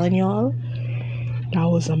 Like I'm telling y'all, that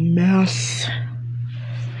was a mess.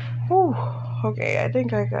 Whew. Okay, I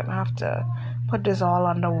think I'm gonna have to put this all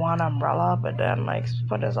under one umbrella, but then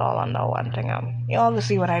put this all under one thing. You'll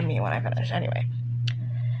see what I mean when I finish. Anyway,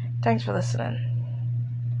 thanks for listening.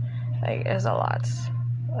 It's a lot.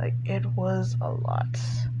 It was a lot.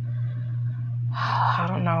 I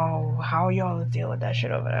don't know how y'all deal with that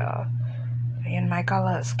shit over there. Being my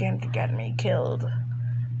color of skin could get me killed.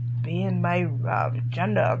 Being my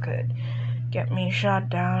gender could get me shot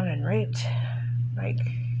down and raped.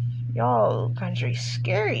 Y'all country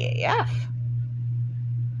scary AF.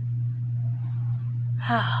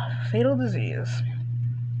 Fatal disease.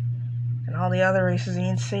 And all the other races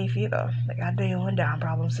ain't safe either. They got their own damn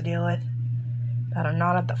problems to deal with that are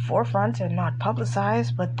not at the forefront and not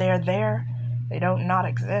publicized, but they're there. They don't not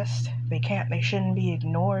exist. They shouldn't be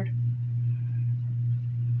ignored.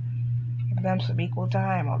 Give them some equal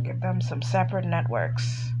time, or give them some separate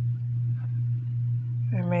networks.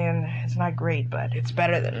 I mean, it's not great, but it's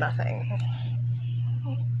better than nothing.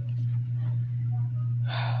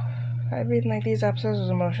 I mean, these episodes was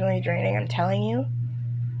emotionally draining, I'm telling you.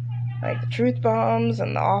 The truth bombs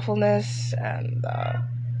and the awfulness and the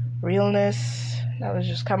realness that was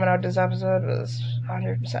just coming out this episode was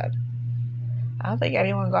 100%. I don't think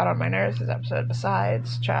anyone got on my nerves this episode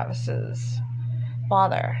besides Travis's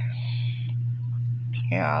father.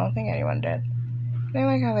 I don't think anyone did. They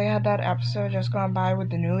like how they had that episode just gone by with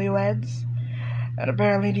the newlyweds. And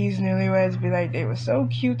apparently these newlyweds they were so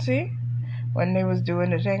cutesy when they was doing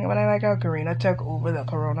the thing. But I like how Karina took over the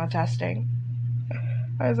corona testing.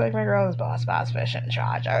 I was like, my girl is boss fish in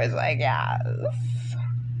charge. I was like, yes.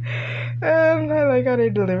 And I like how they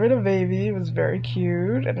delivered a baby. It was very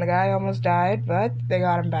cute. And the guy almost died, but they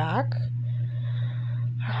got him back.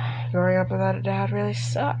 Growing up without a dad really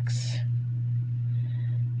sucks.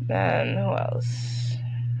 Then, who else?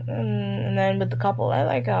 And then with the couple, I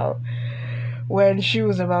like how when she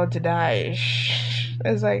was about to die,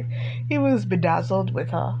 it's he was bedazzled with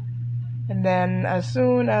her. And then as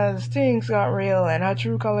soon as things got real and her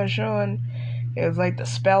true colors shown, it was like the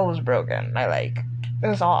spell was broken. It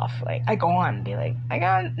was off. Like, I go on, be like,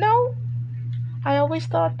 no. I always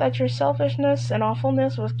thought that your selfishness and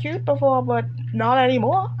awfulness was cute before, but not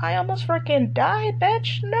anymore. I almost freaking died,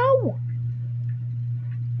 bitch. No.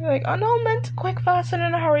 You're like, annulment, quick, fast, and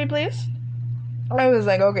in a hurry, please. I was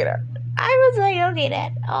like, okay, Dad.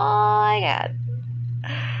 Oh my god.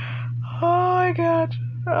 Oh my god.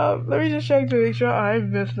 Let me just check to make sure I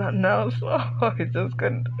missed nothing else. Oh, I just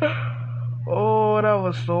couldn't. Oh, that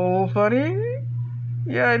was so funny.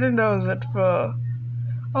 Yeah, I didn't know it for.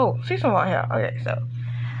 Oh, season 1 here. Okay, so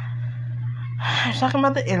I was talking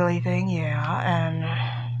about the Italy thing, yeah, and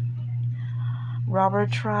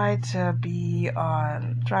Robert tried to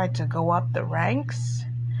go up the ranks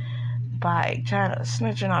by trying to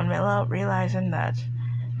snitching on Miller, realizing that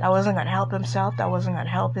wasn't gonna help himself, that wasn't gonna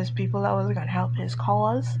help his people, that wasn't gonna help his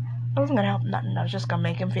cause, that wasn't gonna help nothing, that was just gonna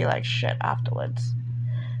make him feel like shit afterwards.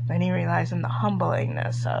 Then he realized in the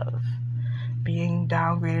humblingness of being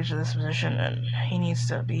downgraded to this position, and he needs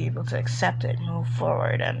to be able to accept it, move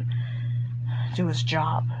forward, and do his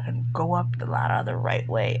job, and go up the ladder the right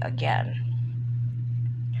way again.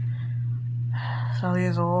 So he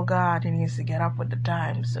is an old god, he needs to get up with the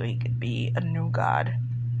times so he could be a new god.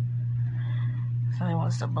 So he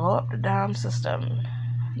wants to blow up the damn system.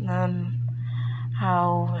 And then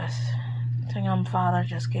how Tingham father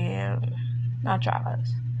just gave, not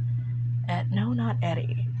Travis, not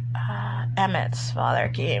Eddie, Emmett's father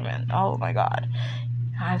came, and oh my god,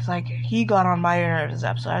 I was like, he got on my nerves this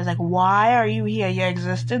episode. I was like, why are you here? Your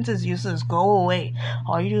existence is useless. Go away.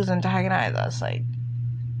 All you do is antagonize us. Like,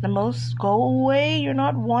 the most, go away. You're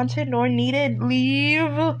not wanted nor needed.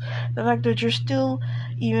 Leave. The fact that you're still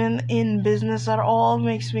even in business at all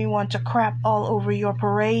makes me want to crap all over your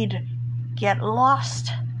parade. Get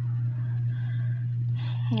lost.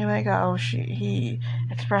 You're like, oh, he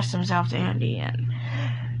expressed himself to Andy and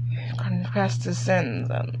confessed his sins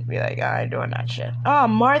and be like, I ain't doing that shit. Oh,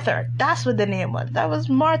 Martha. That's what the name was. That was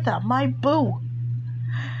Martha, my boo.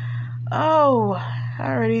 Oh,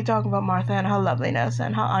 I already talked about Martha and her loveliness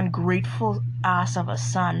and her ungrateful ass of a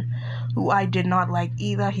son, who I did not like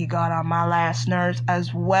either. He got on my last nerves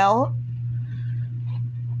as well.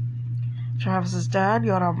 Travis's dad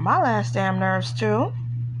got on my last damn nerves too.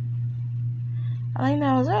 I think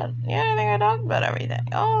that was it. Yeah, I think I talked about everything.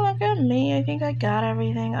 Oh, look at me. I think I got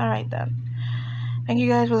everything. Alright then. Thank you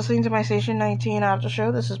guys for listening to my Station 19 after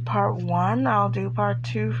show. This is part 1. I'll do part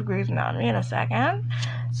 2 for Grey's Anatomy in a second.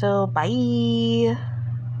 So, bye.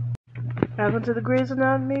 Welcome to the Grey's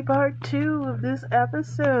Anatomy part 2 of this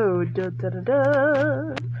episode. Da, da, da,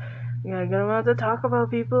 da. We got a good amount to talk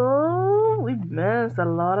about, people. We missed a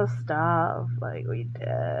lot of stuff. Like, we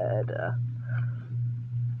did.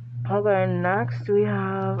 Okay, next we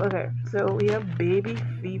have... Okay, so we have Baby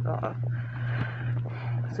Fever.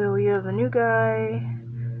 So we have a new guy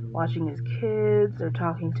watching his kids. They're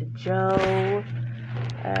talking to Joe.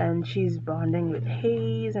 And she's bonding with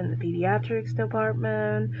Hayes in the pediatrics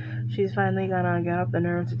department. She's finally gonna get up the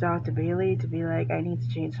nerve to talk to Bailey to be like, I need to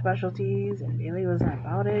change specialties. And Bailey was not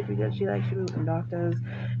about it because she likes moving doctors.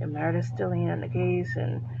 And Meredith's still in the case.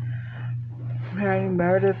 And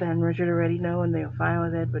Meredith and Richard already know and they were fine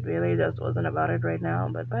with it. But Bailey just wasn't about it right now.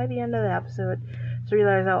 But by the end of the episode, she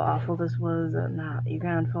realized how awful this was. And you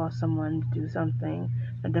can't force someone to do something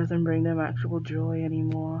that doesn't bring them actual joy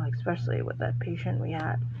anymore, especially with that patient we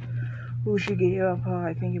had, who she gave up her,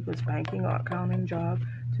 I think it was banking or accounting job,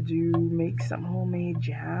 to make some homemade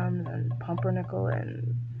jams and pumpernickel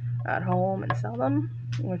and at home and sell them,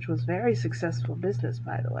 which was very successful business,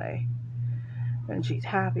 by the way. And she's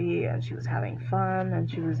happy, and she was having fun, and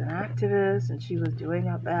she was an activist, and she was doing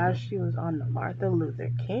her best. She was on the Martin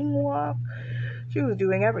Luther King walk. She was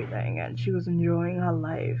doing everything, and she was enjoying her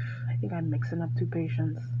life. I think I'm mixing up two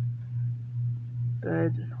patients.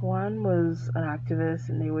 But one was an activist,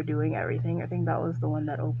 and they were doing everything. I think that was the one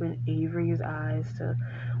that opened Avery's eyes to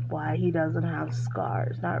why he doesn't have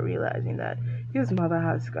scars, not realizing that his mother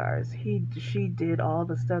has scars. She did all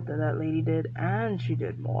the stuff that lady did, and she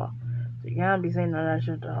did more. So you can't be saying that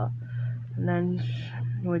shit to her. And then,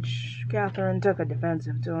 which Catherine took a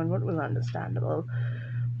defensive to, and what was understandable.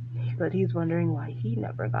 But he's wondering why he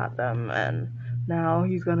never got them, and now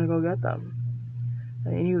he's gonna go get them. I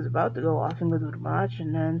mean, he was about to go off and go to the march,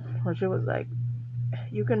 and then Richard was like,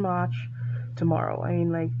 you can march tomorrow. I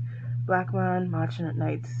mean, like, black man marching at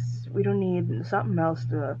nights. We don't need something else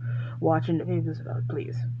to watch in the papers about,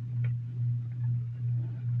 please.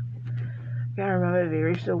 I can't remember if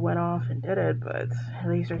Avery still went off and did it, but at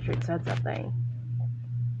least Richard said something.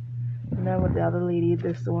 And then with the other lady,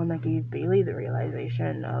 this is the one that gave Bailey the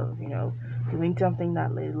realization of, doing something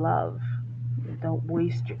that they love. Don't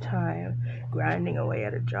waste your time grinding away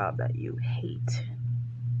at a job that you hate.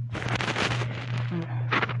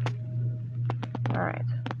 Alright.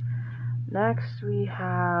 Next we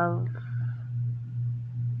have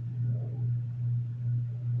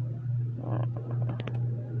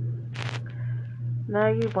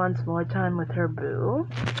Maggie wants more time with her boo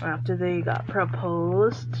after they got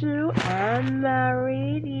proposed to and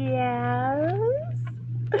married. Yes.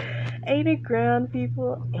 Ain't it grand,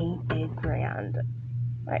 people? Ain't it grand?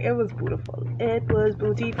 Like, it was beautiful. It was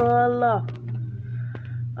beautiful.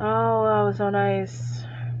 Oh, that was so nice.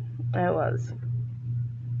 It was.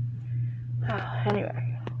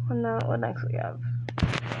 Anyway, what next we have?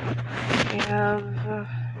 We have...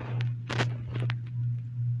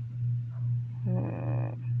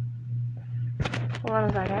 hold on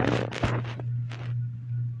a second.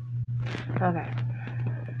 Okay.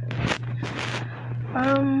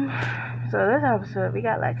 So this episode we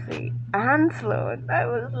got Lexi and Sloan. I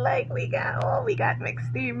was like, we got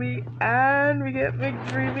McSteamy, and we get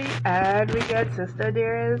McDreamy, and we get Sister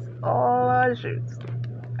Dearest. All our shoots.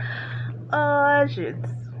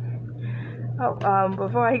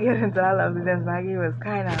 Before I get into all of this, Maggie was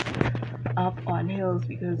kind of up on hills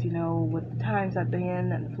because, with the times at the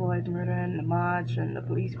end and Floyd's murder and the march and the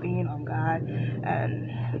police being on guard and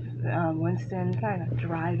Winston kind of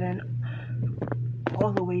driving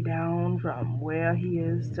all the way down from where he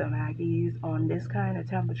is to Maggie's on this kind of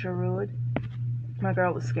temperature road. My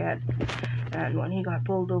girl was scared, and when he got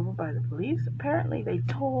pulled over by the police, apparently they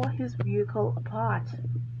tore his vehicle apart.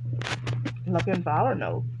 Looking for, I don't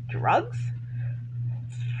know, drugs?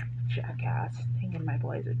 Jackass, thinking my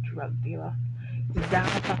boy's a drug dealer. He's down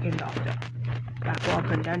a fucking doctor. Got more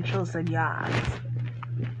credentials than yards.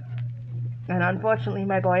 And unfortunately,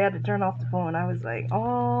 my boy had to turn off the phone. I was like,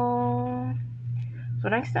 oh. So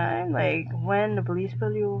next time, when the police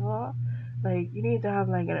pull you over, you need to have,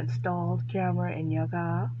 an installed camera in your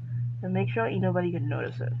car and make sure nobody can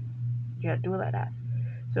notice it. Yeah, do it like that.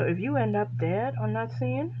 So if you end up dead on that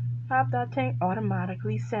scene, have that thing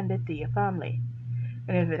automatically send it to your family.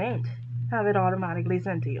 And if it ain't, have it automatically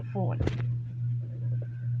sent to your phone.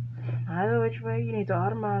 Either which way, you need to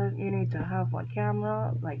have one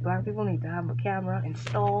camera, black people need to have a camera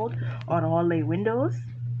installed on all their windows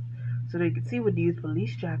so they can see what these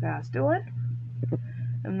police jackass doing.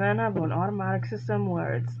 And then have an automatic system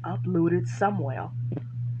where it's uploaded somewhere.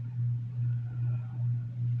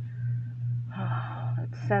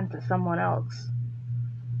 It's sent to someone else.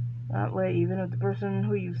 That way, even if the person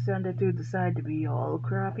who you send it to decide to be all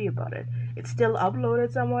crappy about it, it's still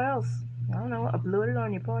uploaded somewhere else. I don't know, upload it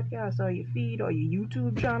on your podcast or your feed or your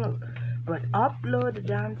YouTube channel. But upload the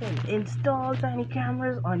damn thing. Install tiny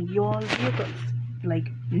cameras on your vehicles.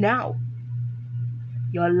 Now.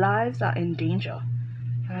 Your lives are in danger.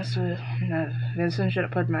 That's what Vincent should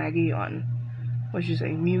have put Maggie on,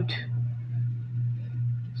 mute.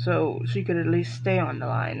 So she could at least stay on the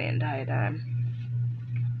line the entire time.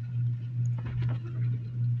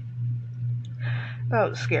 That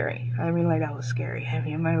was scary. That was scary.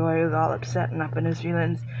 My boy was all upset and up in his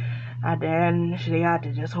feelings. At the end, they had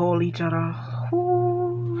to just hold each other.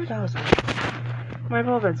 Ooh, that was weird. My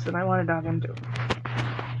poor Vincent, I want to dog him too.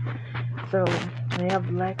 So, we have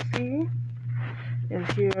Lexi is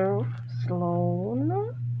here,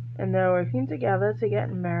 Sloan, and they're working together to get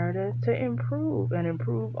Meredith to improve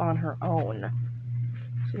on her own.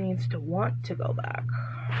 She needs to want to go back.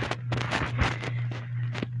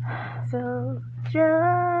 So,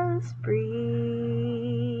 just breathe,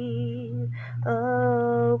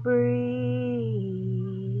 oh breathe.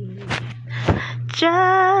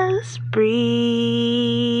 Just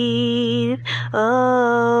breathe,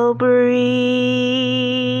 oh breathe.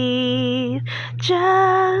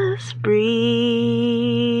 Just breathe,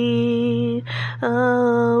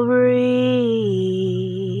 oh breathe.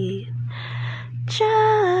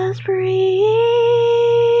 Just breathe.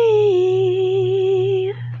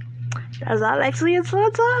 That's all Lexi and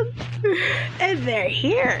Sloan's on. And they're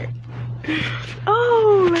here.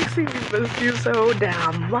 Oh, Lexi, we missed you so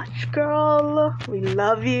damn much, girl. We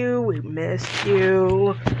love you. We missed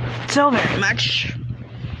you so very much.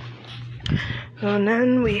 And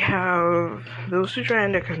then we have those who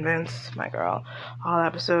trying to convince my girl. All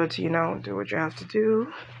episodes, do what you have to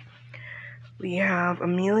do. We have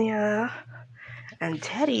Amelia and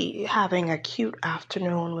Teddy having a cute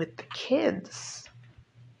afternoon with the kids.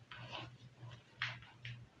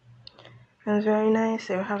 It was very nice.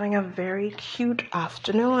 They were having a very cute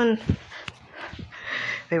afternoon.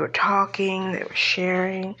 They were talking, they were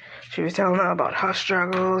sharing. She was telling her about her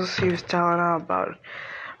struggles. He was telling her about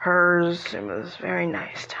hers. It was a very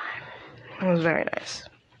nice time. It was very nice.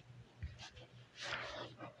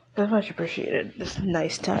 I much appreciated this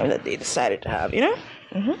nice time that they decided to have, you know?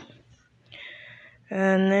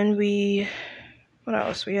 And then what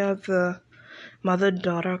else? We have the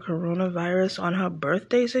mother-daughter coronavirus on her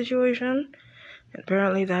birthday situation.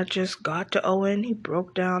 Apparently that just got to Owen. He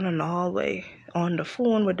broke down in the hallway on the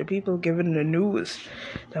phone with the people giving the news.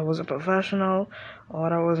 That was a professional, or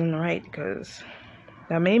that wasn't right, because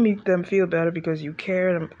that made them feel better because you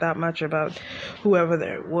cared that much about whoever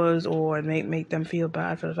there was, or make them feel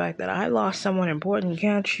bad for the fact that I lost someone important.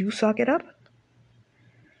 Can't you suck it up?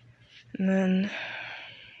 And then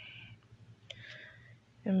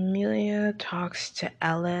Amelia talks to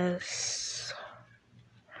Ellis.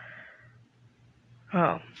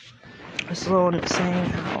 Oh, Sloan saying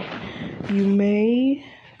how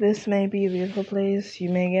this may be a beautiful place, you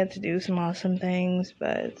may get to do some awesome things,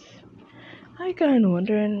 but I kind of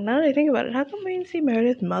wondering, now that I think about it, how come we didn't see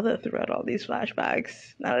Meredith's mother throughout all these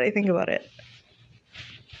flashbacks? Now that I think about it.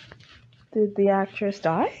 Did the actress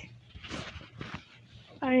die?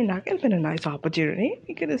 I mean, that could have been a nice opportunity.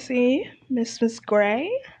 We could have seen Miss Gray.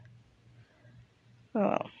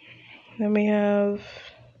 Oh, then we have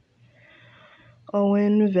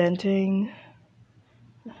Owen venting.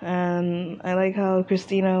 And I like how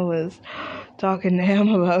Christina was talking to him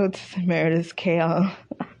about Meredith's kale.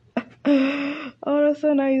 Oh, that's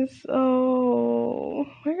so nice. Oh,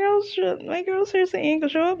 my girl seriously ain't gonna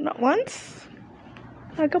show up? Not once?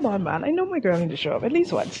 Oh, come on, man. I know my girl need to show up at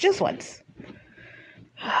least once. Just once.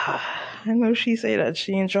 I know she say that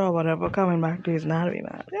she ain't sure about it, but coming back to his anatomy,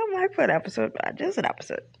 man. Come back for an episode, man. Just an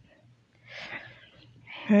episode.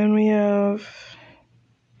 And we have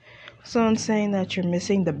someone saying that you're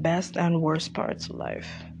missing the best and worst parts of life.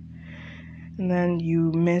 And then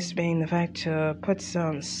you miss being the fact to put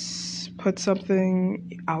something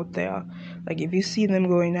out there. Like if you see them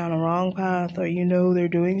going down a wrong path, or you know they're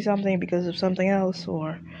doing something because of something else,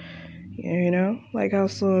 or you know, like how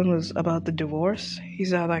Sloan was about the divorce. He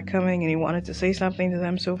saw that coming and he wanted to say something to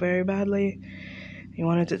them so very badly. He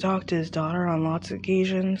wanted to talk to his daughter on lots of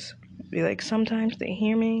occasions. Be like, sometimes they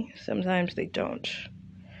hear me, sometimes they don't.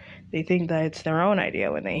 They think that it's their own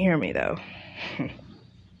idea when they hear me, though.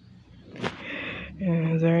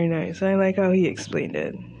 Yeah, very nice. I like how he explained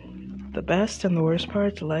it. The best and the worst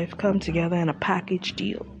parts of life come together in a package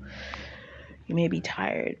deal. You may be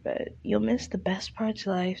tired, but you'll miss the best parts of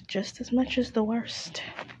life just as much as the worst.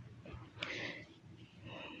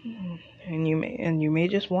 And you may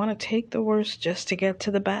just want to take the worst just to get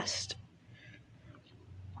to the best.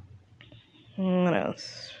 What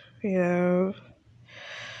else? We have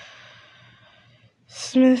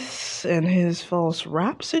Smith and his false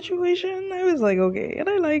rap situation. I was like, okay. And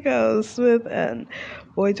I like how Smith and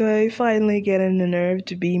Boy Toy finally getting the nerve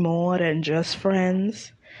to be more than just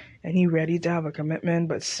friends. And he ready to have a commitment.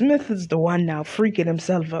 But Smith is the one now freaking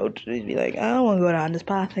himself out. He'd be like, I don't want to go down this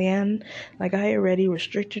path again. Like, I already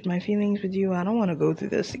restricted my feelings with you. I don't want to go through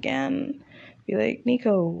this again. Be like,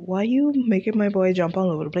 Nico, why you making my boy jump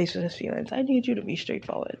all over the place with his feelings? I need you to be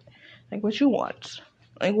straightforward. Like, what you want?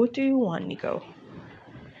 Like, what do you want, Nico?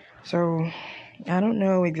 So, I don't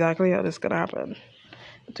know exactly how this could happen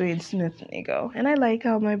between Smith and Nico. And I like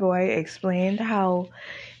how my boy explained how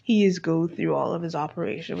he is go through all of his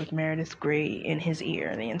operation with Meredith Grey in his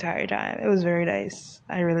ear the entire time. It was very nice.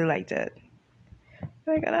 I really liked it.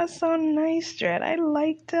 Like, that's so nice, Dred. I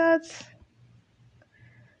liked that.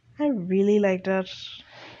 I really liked that.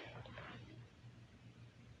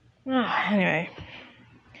 Anyway.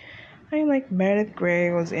 I like Meredith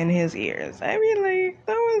Grey was in his ears. I mean, like,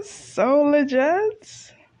 that was so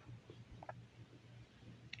legit.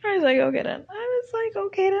 I was like, okay then.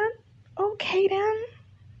 Okay then.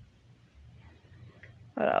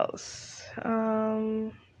 What else?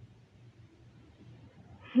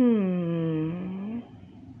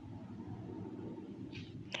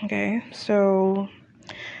 Okay, so,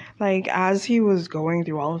 like, as he was going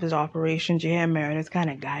through all of his operations, you had Meredith kind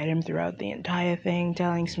of guide him throughout the entire thing,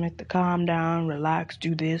 telling Smith to calm down, relax,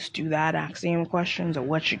 do this, do that, asking him questions of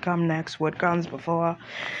what should come next, what comes before.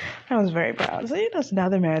 I was very proud. So, that's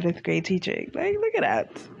another Meredith Grey teaching. Like, look at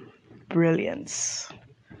that. Brilliance.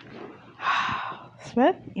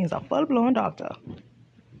 Smith is a full-blown doctor.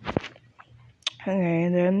 Okay,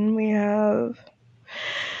 then we have...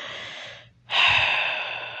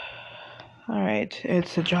 Alright,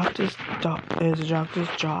 it's a doctor's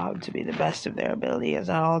job to be the best of their ability at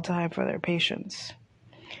all time for their patients,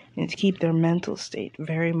 and to keep their mental state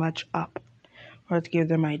very much up, or to give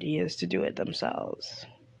them ideas to do it themselves.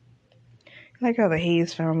 Like how the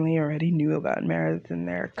Hayes family already knew about Meredith and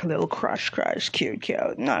their little crush, cute.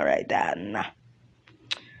 All right, then.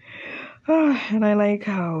 Oh, and I like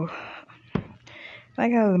how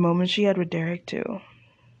the moment she had with Derek too,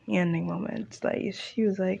 the ending moment. Like she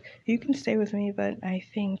was like, "You can stay with me, but I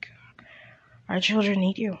think our children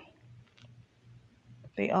need you.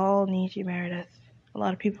 They all need you, Meredith. A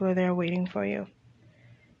lot of people are there waiting for you.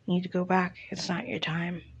 You need to go back. It's not your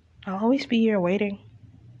time. I'll always be here waiting.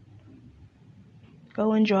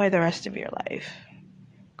 Go enjoy the rest of your life.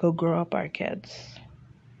 Go grow up our kids.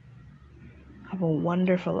 Have a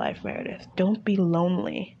wonderful life, Meredith. Don't be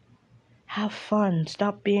lonely. Have fun.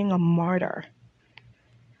 Stop being a martyr.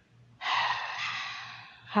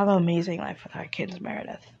 Have an amazing life with our kids,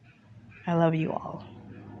 Meredith. I love you all."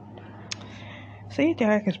 See,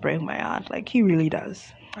 Derek is breaking my heart. Like, he really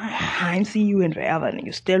does. I ain't seen you in forever, and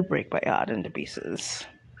you still break my heart into pieces.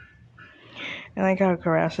 And like how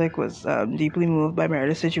Karasik was deeply moved by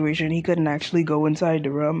Meredith's situation. He couldn't actually go inside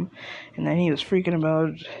the room. And then he was freaking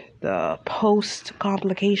about the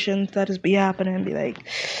post-complications that is be happening. And be like,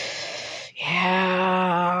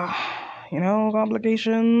 yeah,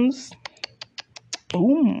 complications.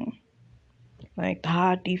 Boom. Like the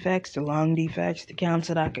heart defects, the lung defects, the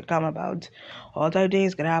cancer that could come about. All that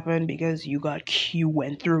days could happen because you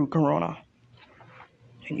went through Corona.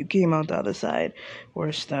 And you came out the other side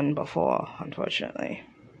worse than before, unfortunately.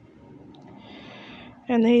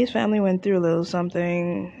 And the Hayes family went through a little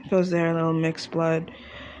something, because they're a little mixed blood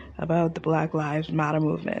about the Black Lives Matter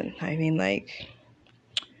movement. I mean, like,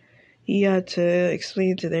 he had to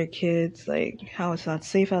explain to their kids, like, how it's not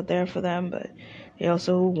safe out there for them, but he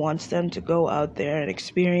also wants them to go out there and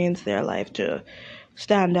experience their life, to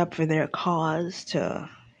stand up for their cause, to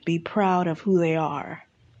be proud of who they are.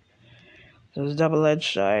 So it was a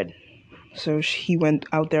double-edged side. So he went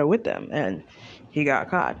out there with them, and he got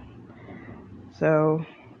caught. So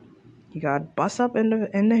he got bust up in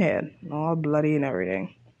the head, all bloody and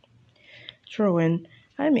everything.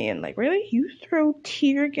 Really? You throw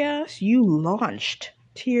tear gas? You launched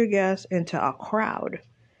tear gas into a crowd.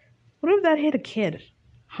 What if that hit a kid?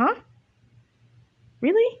 Huh?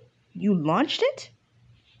 Really? You launched it?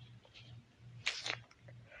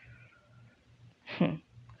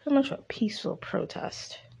 So much for a peaceful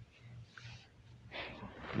protest.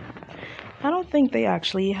 I don't think they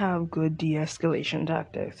actually have good de-escalation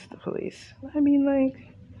tactics, the police.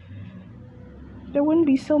 There wouldn't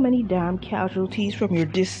be so many damn casualties from your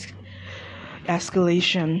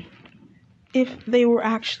escalation if they were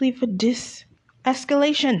actually for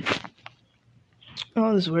escalation.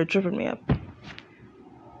 Oh, this word tripping me up.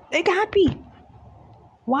 They can't be.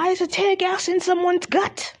 Why is a tear gas in someone's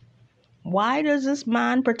gut? Why does this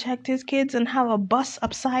man protect his kids and have a bus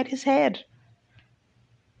upside his head?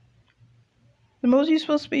 The most you're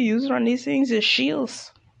supposed to be using on these things is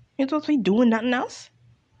shields. You're supposed to be doing nothing else.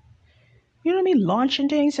 You know what I mean? Launching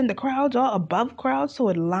things in the crowds or above crowds so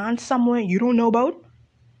it lands somewhere you don't know about.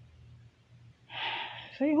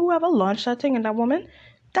 Say, whoever launched that thing in that woman,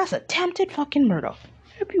 that's attempted fucking murder.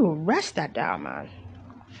 I hope you arrest that damn man.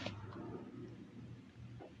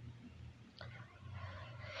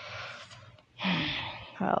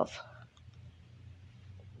 Health.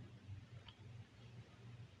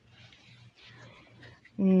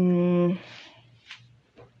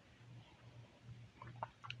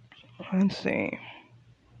 Let's see.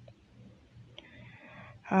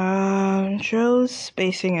 Joe's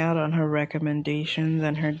spacing out on her recommendations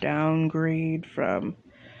and her downgrade from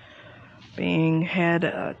being head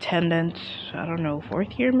attendant, I don't know,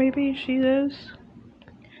 4th year maybe she is,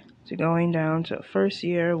 to going down to 1st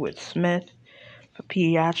year with Smith for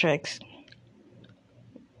pediatrics.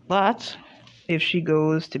 But if she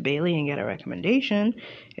goes to Bailey and get a recommendation,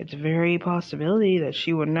 it's very possibility that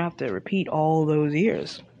she wouldn't have to repeat all those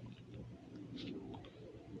years.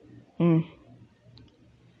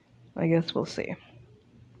 I guess we'll see.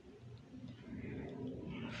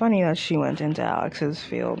 Funny that she went into Alex's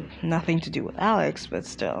field. Nothing to do with Alex, but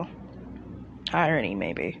still. Irony,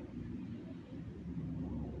 maybe.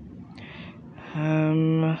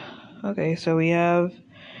 Okay, so we have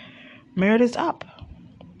Meredith's up.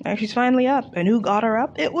 Now she's finally up. And who got her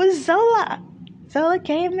up? It was Zola. Zola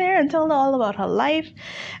came there and told her all about her life.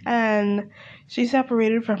 And she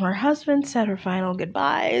separated from her husband, said her final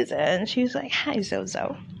goodbyes. And she was like, "Hi,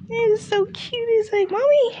 Zozo." He's so cute. He's like,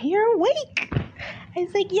 "Mommy, you're awake." I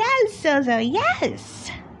was like, "Yes, Zozo,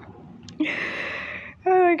 yes."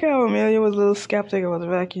 I like how Amelia was a little skeptic about the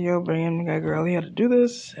fact, bringing a girl here to do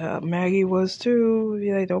this. Maggie was too.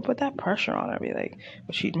 Be like, don't put that pressure on her. Be like,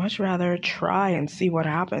 but she'd much rather try and see what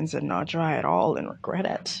happens than not try at all and regret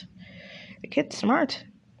it. The kid's smart.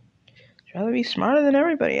 rather be smarter than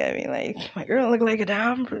everybody. I mean, like, my girl look like a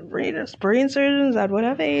damn brain surgeon at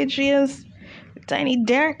whatever age she is. Tiny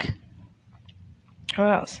Derek. What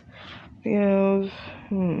else? We have,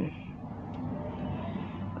 we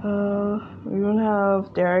don't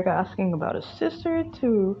have Derek asking about his sister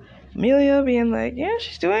to Amelia being like, yeah,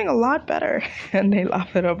 she's doing a lot better. And they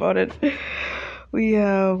laugh about it. We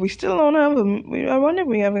still don't have I wonder if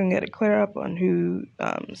we ever get a clear up on who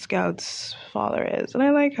Scout's father is. And I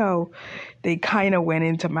like how they kind of went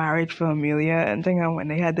into marriage for Amelia, and think how when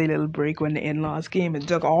they had their little break when the in-laws came and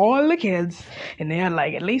took all the kids, and they had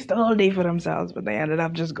like at least a whole day for themselves, but they ended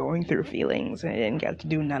up just going through feelings and didn't get to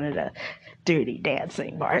do none of the dirty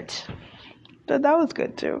dancing part. But that was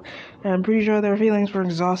good too. And I'm pretty sure their feelings were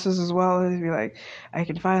exhausted as well. It'd be like, I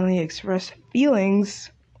can finally express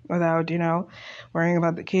feelings without, worrying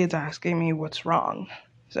about the kids asking me what's wrong.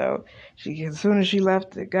 So as soon as she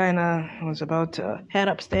left, the guy was about to head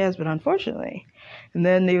upstairs, but unfortunately. And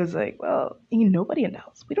then they was like, well, nobody in the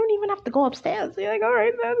house. We don't even have to go upstairs. You're like, all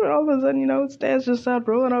right, then. But all of a sudden, stairs just start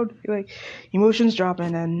rolling out. Like, emotions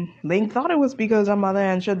dropping. And Link thought it was because her mother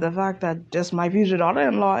answered the fact that just my future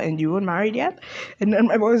daughter-in-law and you weren't married yet. And then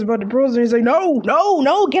my boy was about to propose, and he's like, no,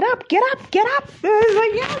 get up. And I was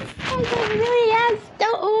like, yes, really, yes.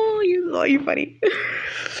 Oh, you're funny.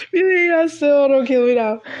 Really, yes, so don't kill me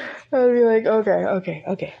now. I'd be like,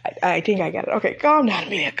 okay. I think I got it. Okay, calm down,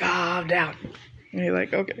 Amelia, calm down. And you're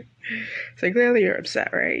like, okay. So clearly you're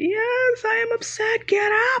upset, right? Yes, I am upset.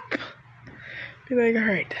 Get up. Be like, all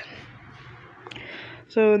right.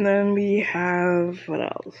 So then we have, what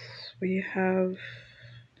else? We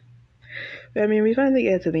finally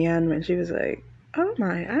get to the end when she was like, oh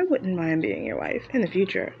my, I wouldn't mind being your wife in the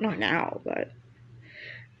future. Not now, but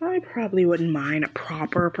I probably wouldn't mind a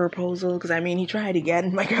proper proposal. Because, he tried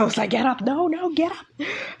again. My girl was like, get up. No, get up.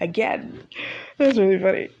 Again. That's really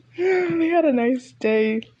funny. They had a nice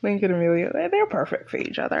day, Link and Amelia. They're perfect for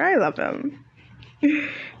each other. I love them.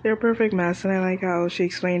 They're a perfect mess, and I like how she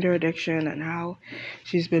explained her addiction and how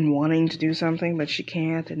she's been wanting to do something, but she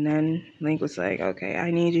can't. And then Link was like, okay,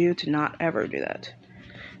 I need you to not ever do that.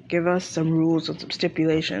 Give us some rules and some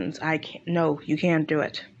stipulations. No, you can't do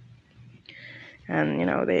it. And,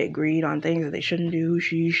 they agreed on things that they shouldn't do.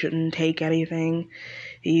 She shouldn't take anything.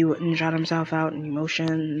 He wouldn't shut himself out in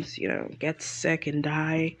emotions, get sick and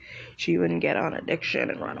die. She wouldn't get on addiction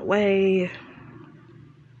and run away.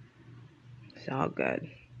 It's all good.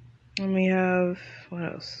 And we have, what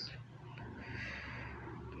else?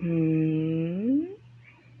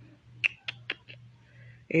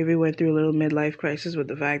 Avery went through a little midlife crisis with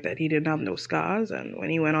the fact that he didn't have no scars. And when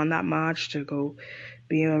he went on that march to go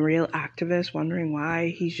be a real activist, wondering why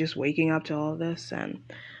he's just waking up to all this and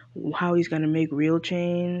how he's going to make real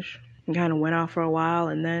change. He kind of went off for a while,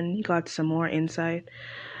 and then he got some more insight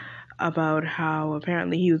about how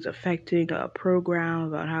apparently he was affecting a program,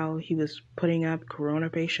 about how he was putting up corona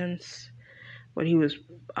patients, but he was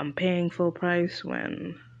paying full price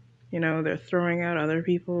when, they're throwing out other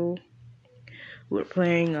people who are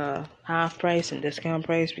paying half price and discount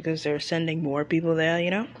price because they're sending more people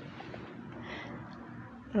there,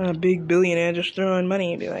 A big billionaire just throwing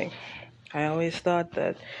money and be like, I always thought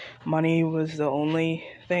that money was the only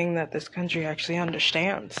thing that this country actually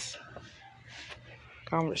understands.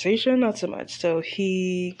 Conversation, not so much. So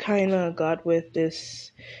he kind of got with the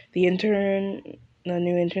new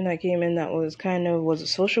intern that came in that was a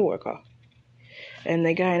social worker. And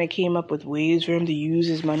they kind of came up with ways for him to use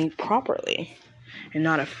his money properly and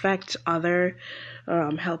not affect other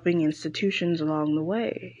helping institutions along the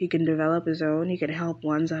way. He can develop his own. He can help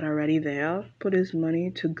ones that are already there, put his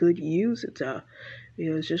money to good use.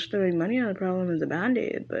 It's just throwing money on a problem is a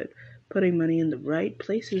band-aid, but putting money in the right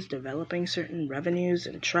places, developing certain revenues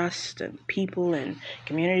and trust and people and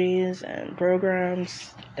communities and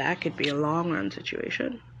programs, that could be a long-run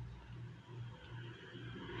situation.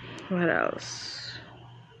 What else?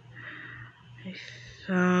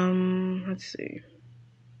 Let's see.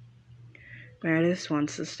 Meredith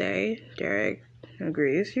wants to stay. Derek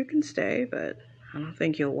agrees you can stay, but I don't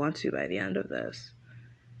think you'll want to by the end of this.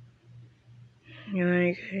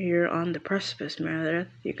 You're on the precipice, Meredith.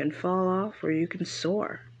 You can fall off or you can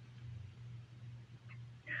soar.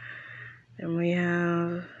 And we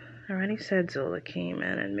have, I already said Zola came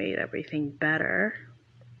in and made everything better.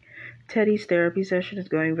 Teddy's therapy session is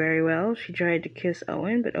going very well. She tried to kiss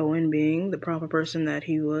Owen, but Owen, being the proper person that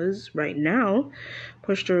he was right now,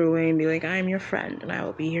 pushed her away and be like, I am your friend and I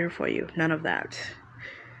will be here for you. None of that.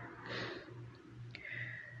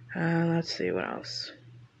 Let's see what else.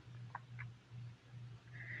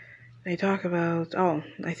 They talk about,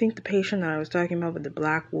 I think the patient that I was talking about with the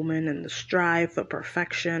black woman and the strive for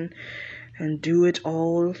perfection, and do it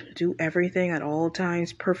all, do everything at all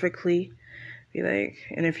times perfectly. Be like,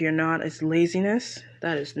 and if you're not, it's laziness.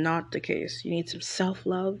 That is not the case. You need some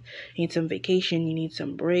self-love, you need some vacation, you need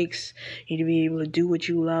some breaks, you need to be able to do what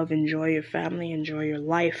you love, enjoy your family, enjoy your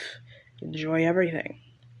life, enjoy everything.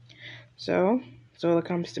 So when it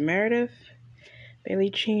comes to Meredith, Bailey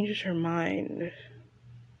changes her mind.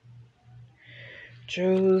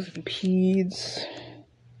 Joe's and Peds.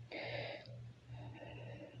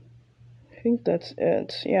 I think that's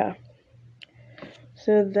it, yeah.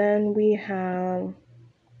 So then we have...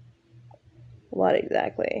 what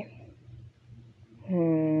exactly?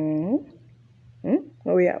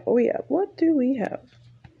 What do we have?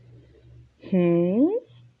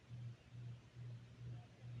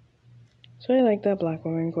 So I like that black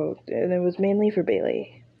woman quote, and it was mainly for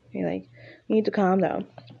Bailey. You're like, you need to calm down.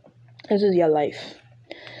 This is your life.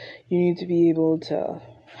 You need to be able to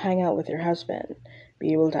hang out with your husband,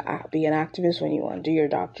 be able to be an activist when you want, do your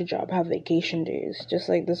doctor job, have vacation days. Just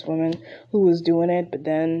like this woman who was doing it, but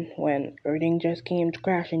then when everything just came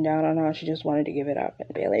crashing down on her, she just wanted to give it up.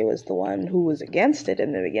 And Bailey was the one who was against it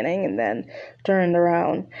in the beginning and then turned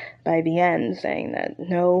around by the end saying that,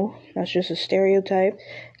 no, that's just a stereotype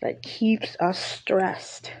that keeps us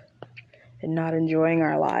stressed and not enjoying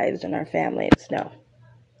our lives and our families. No.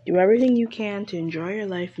 Do everything you can to enjoy your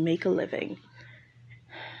life, make a living.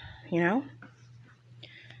 You know?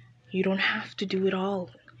 You don't have to do it all.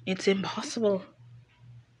 It's impossible.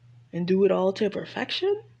 And do it all to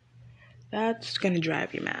perfection? That's gonna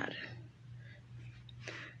drive you mad.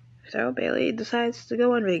 So Bailey decides to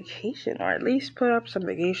go on vacation, or at least put up some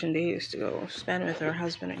vacation days to go spend with her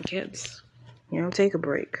husband and kids. You know, take a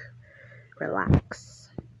break. Relax.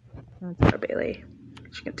 That's our Bailey.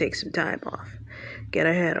 She can take some time off. Get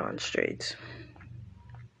her head on straight.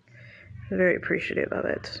 I'm very appreciative of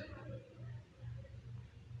it.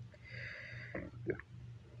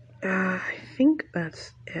 I think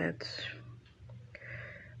that's it.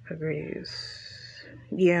 Agrees.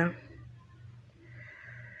 Yeah.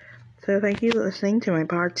 So thank you for listening to my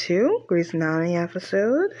part 2 Grey's Anatomy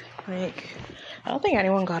episode. I don't think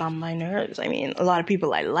anyone got on my nerves. I mean, a lot of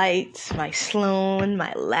people I liked. My Sloan,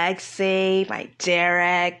 my Lexi, my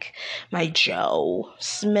Derek, my Joe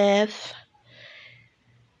Smith,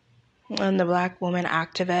 and the black woman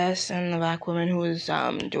activist, and the black woman who was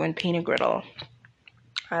doing peanut griddle.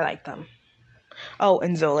 I like them. Oh,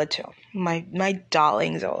 and Zola too. My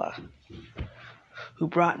darling Zola, who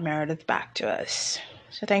brought Meredith back to us.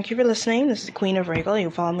 So thank you for listening. This is the Queen of Regal. You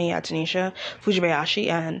can follow me at Tanisha Fujibayashi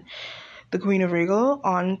and the Queen of Regal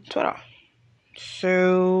on Twitter.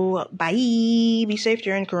 So bye. Be safe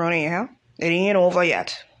during Corona, yeah? It ain't over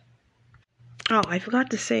yet. Oh, I forgot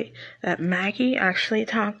to say that Maggie actually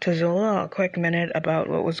talked to Zola a quick minute about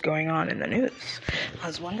what was going on in the news. I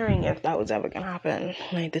was wondering if that was ever going to happen,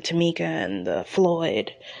 like the Tamika and the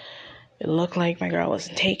Floyd. It looked like my girl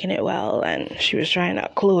wasn't taking it well, and she was trying to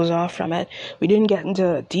close off from it. We didn't get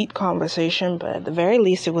into a deep conversation, but at the very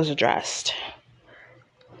least it was addressed.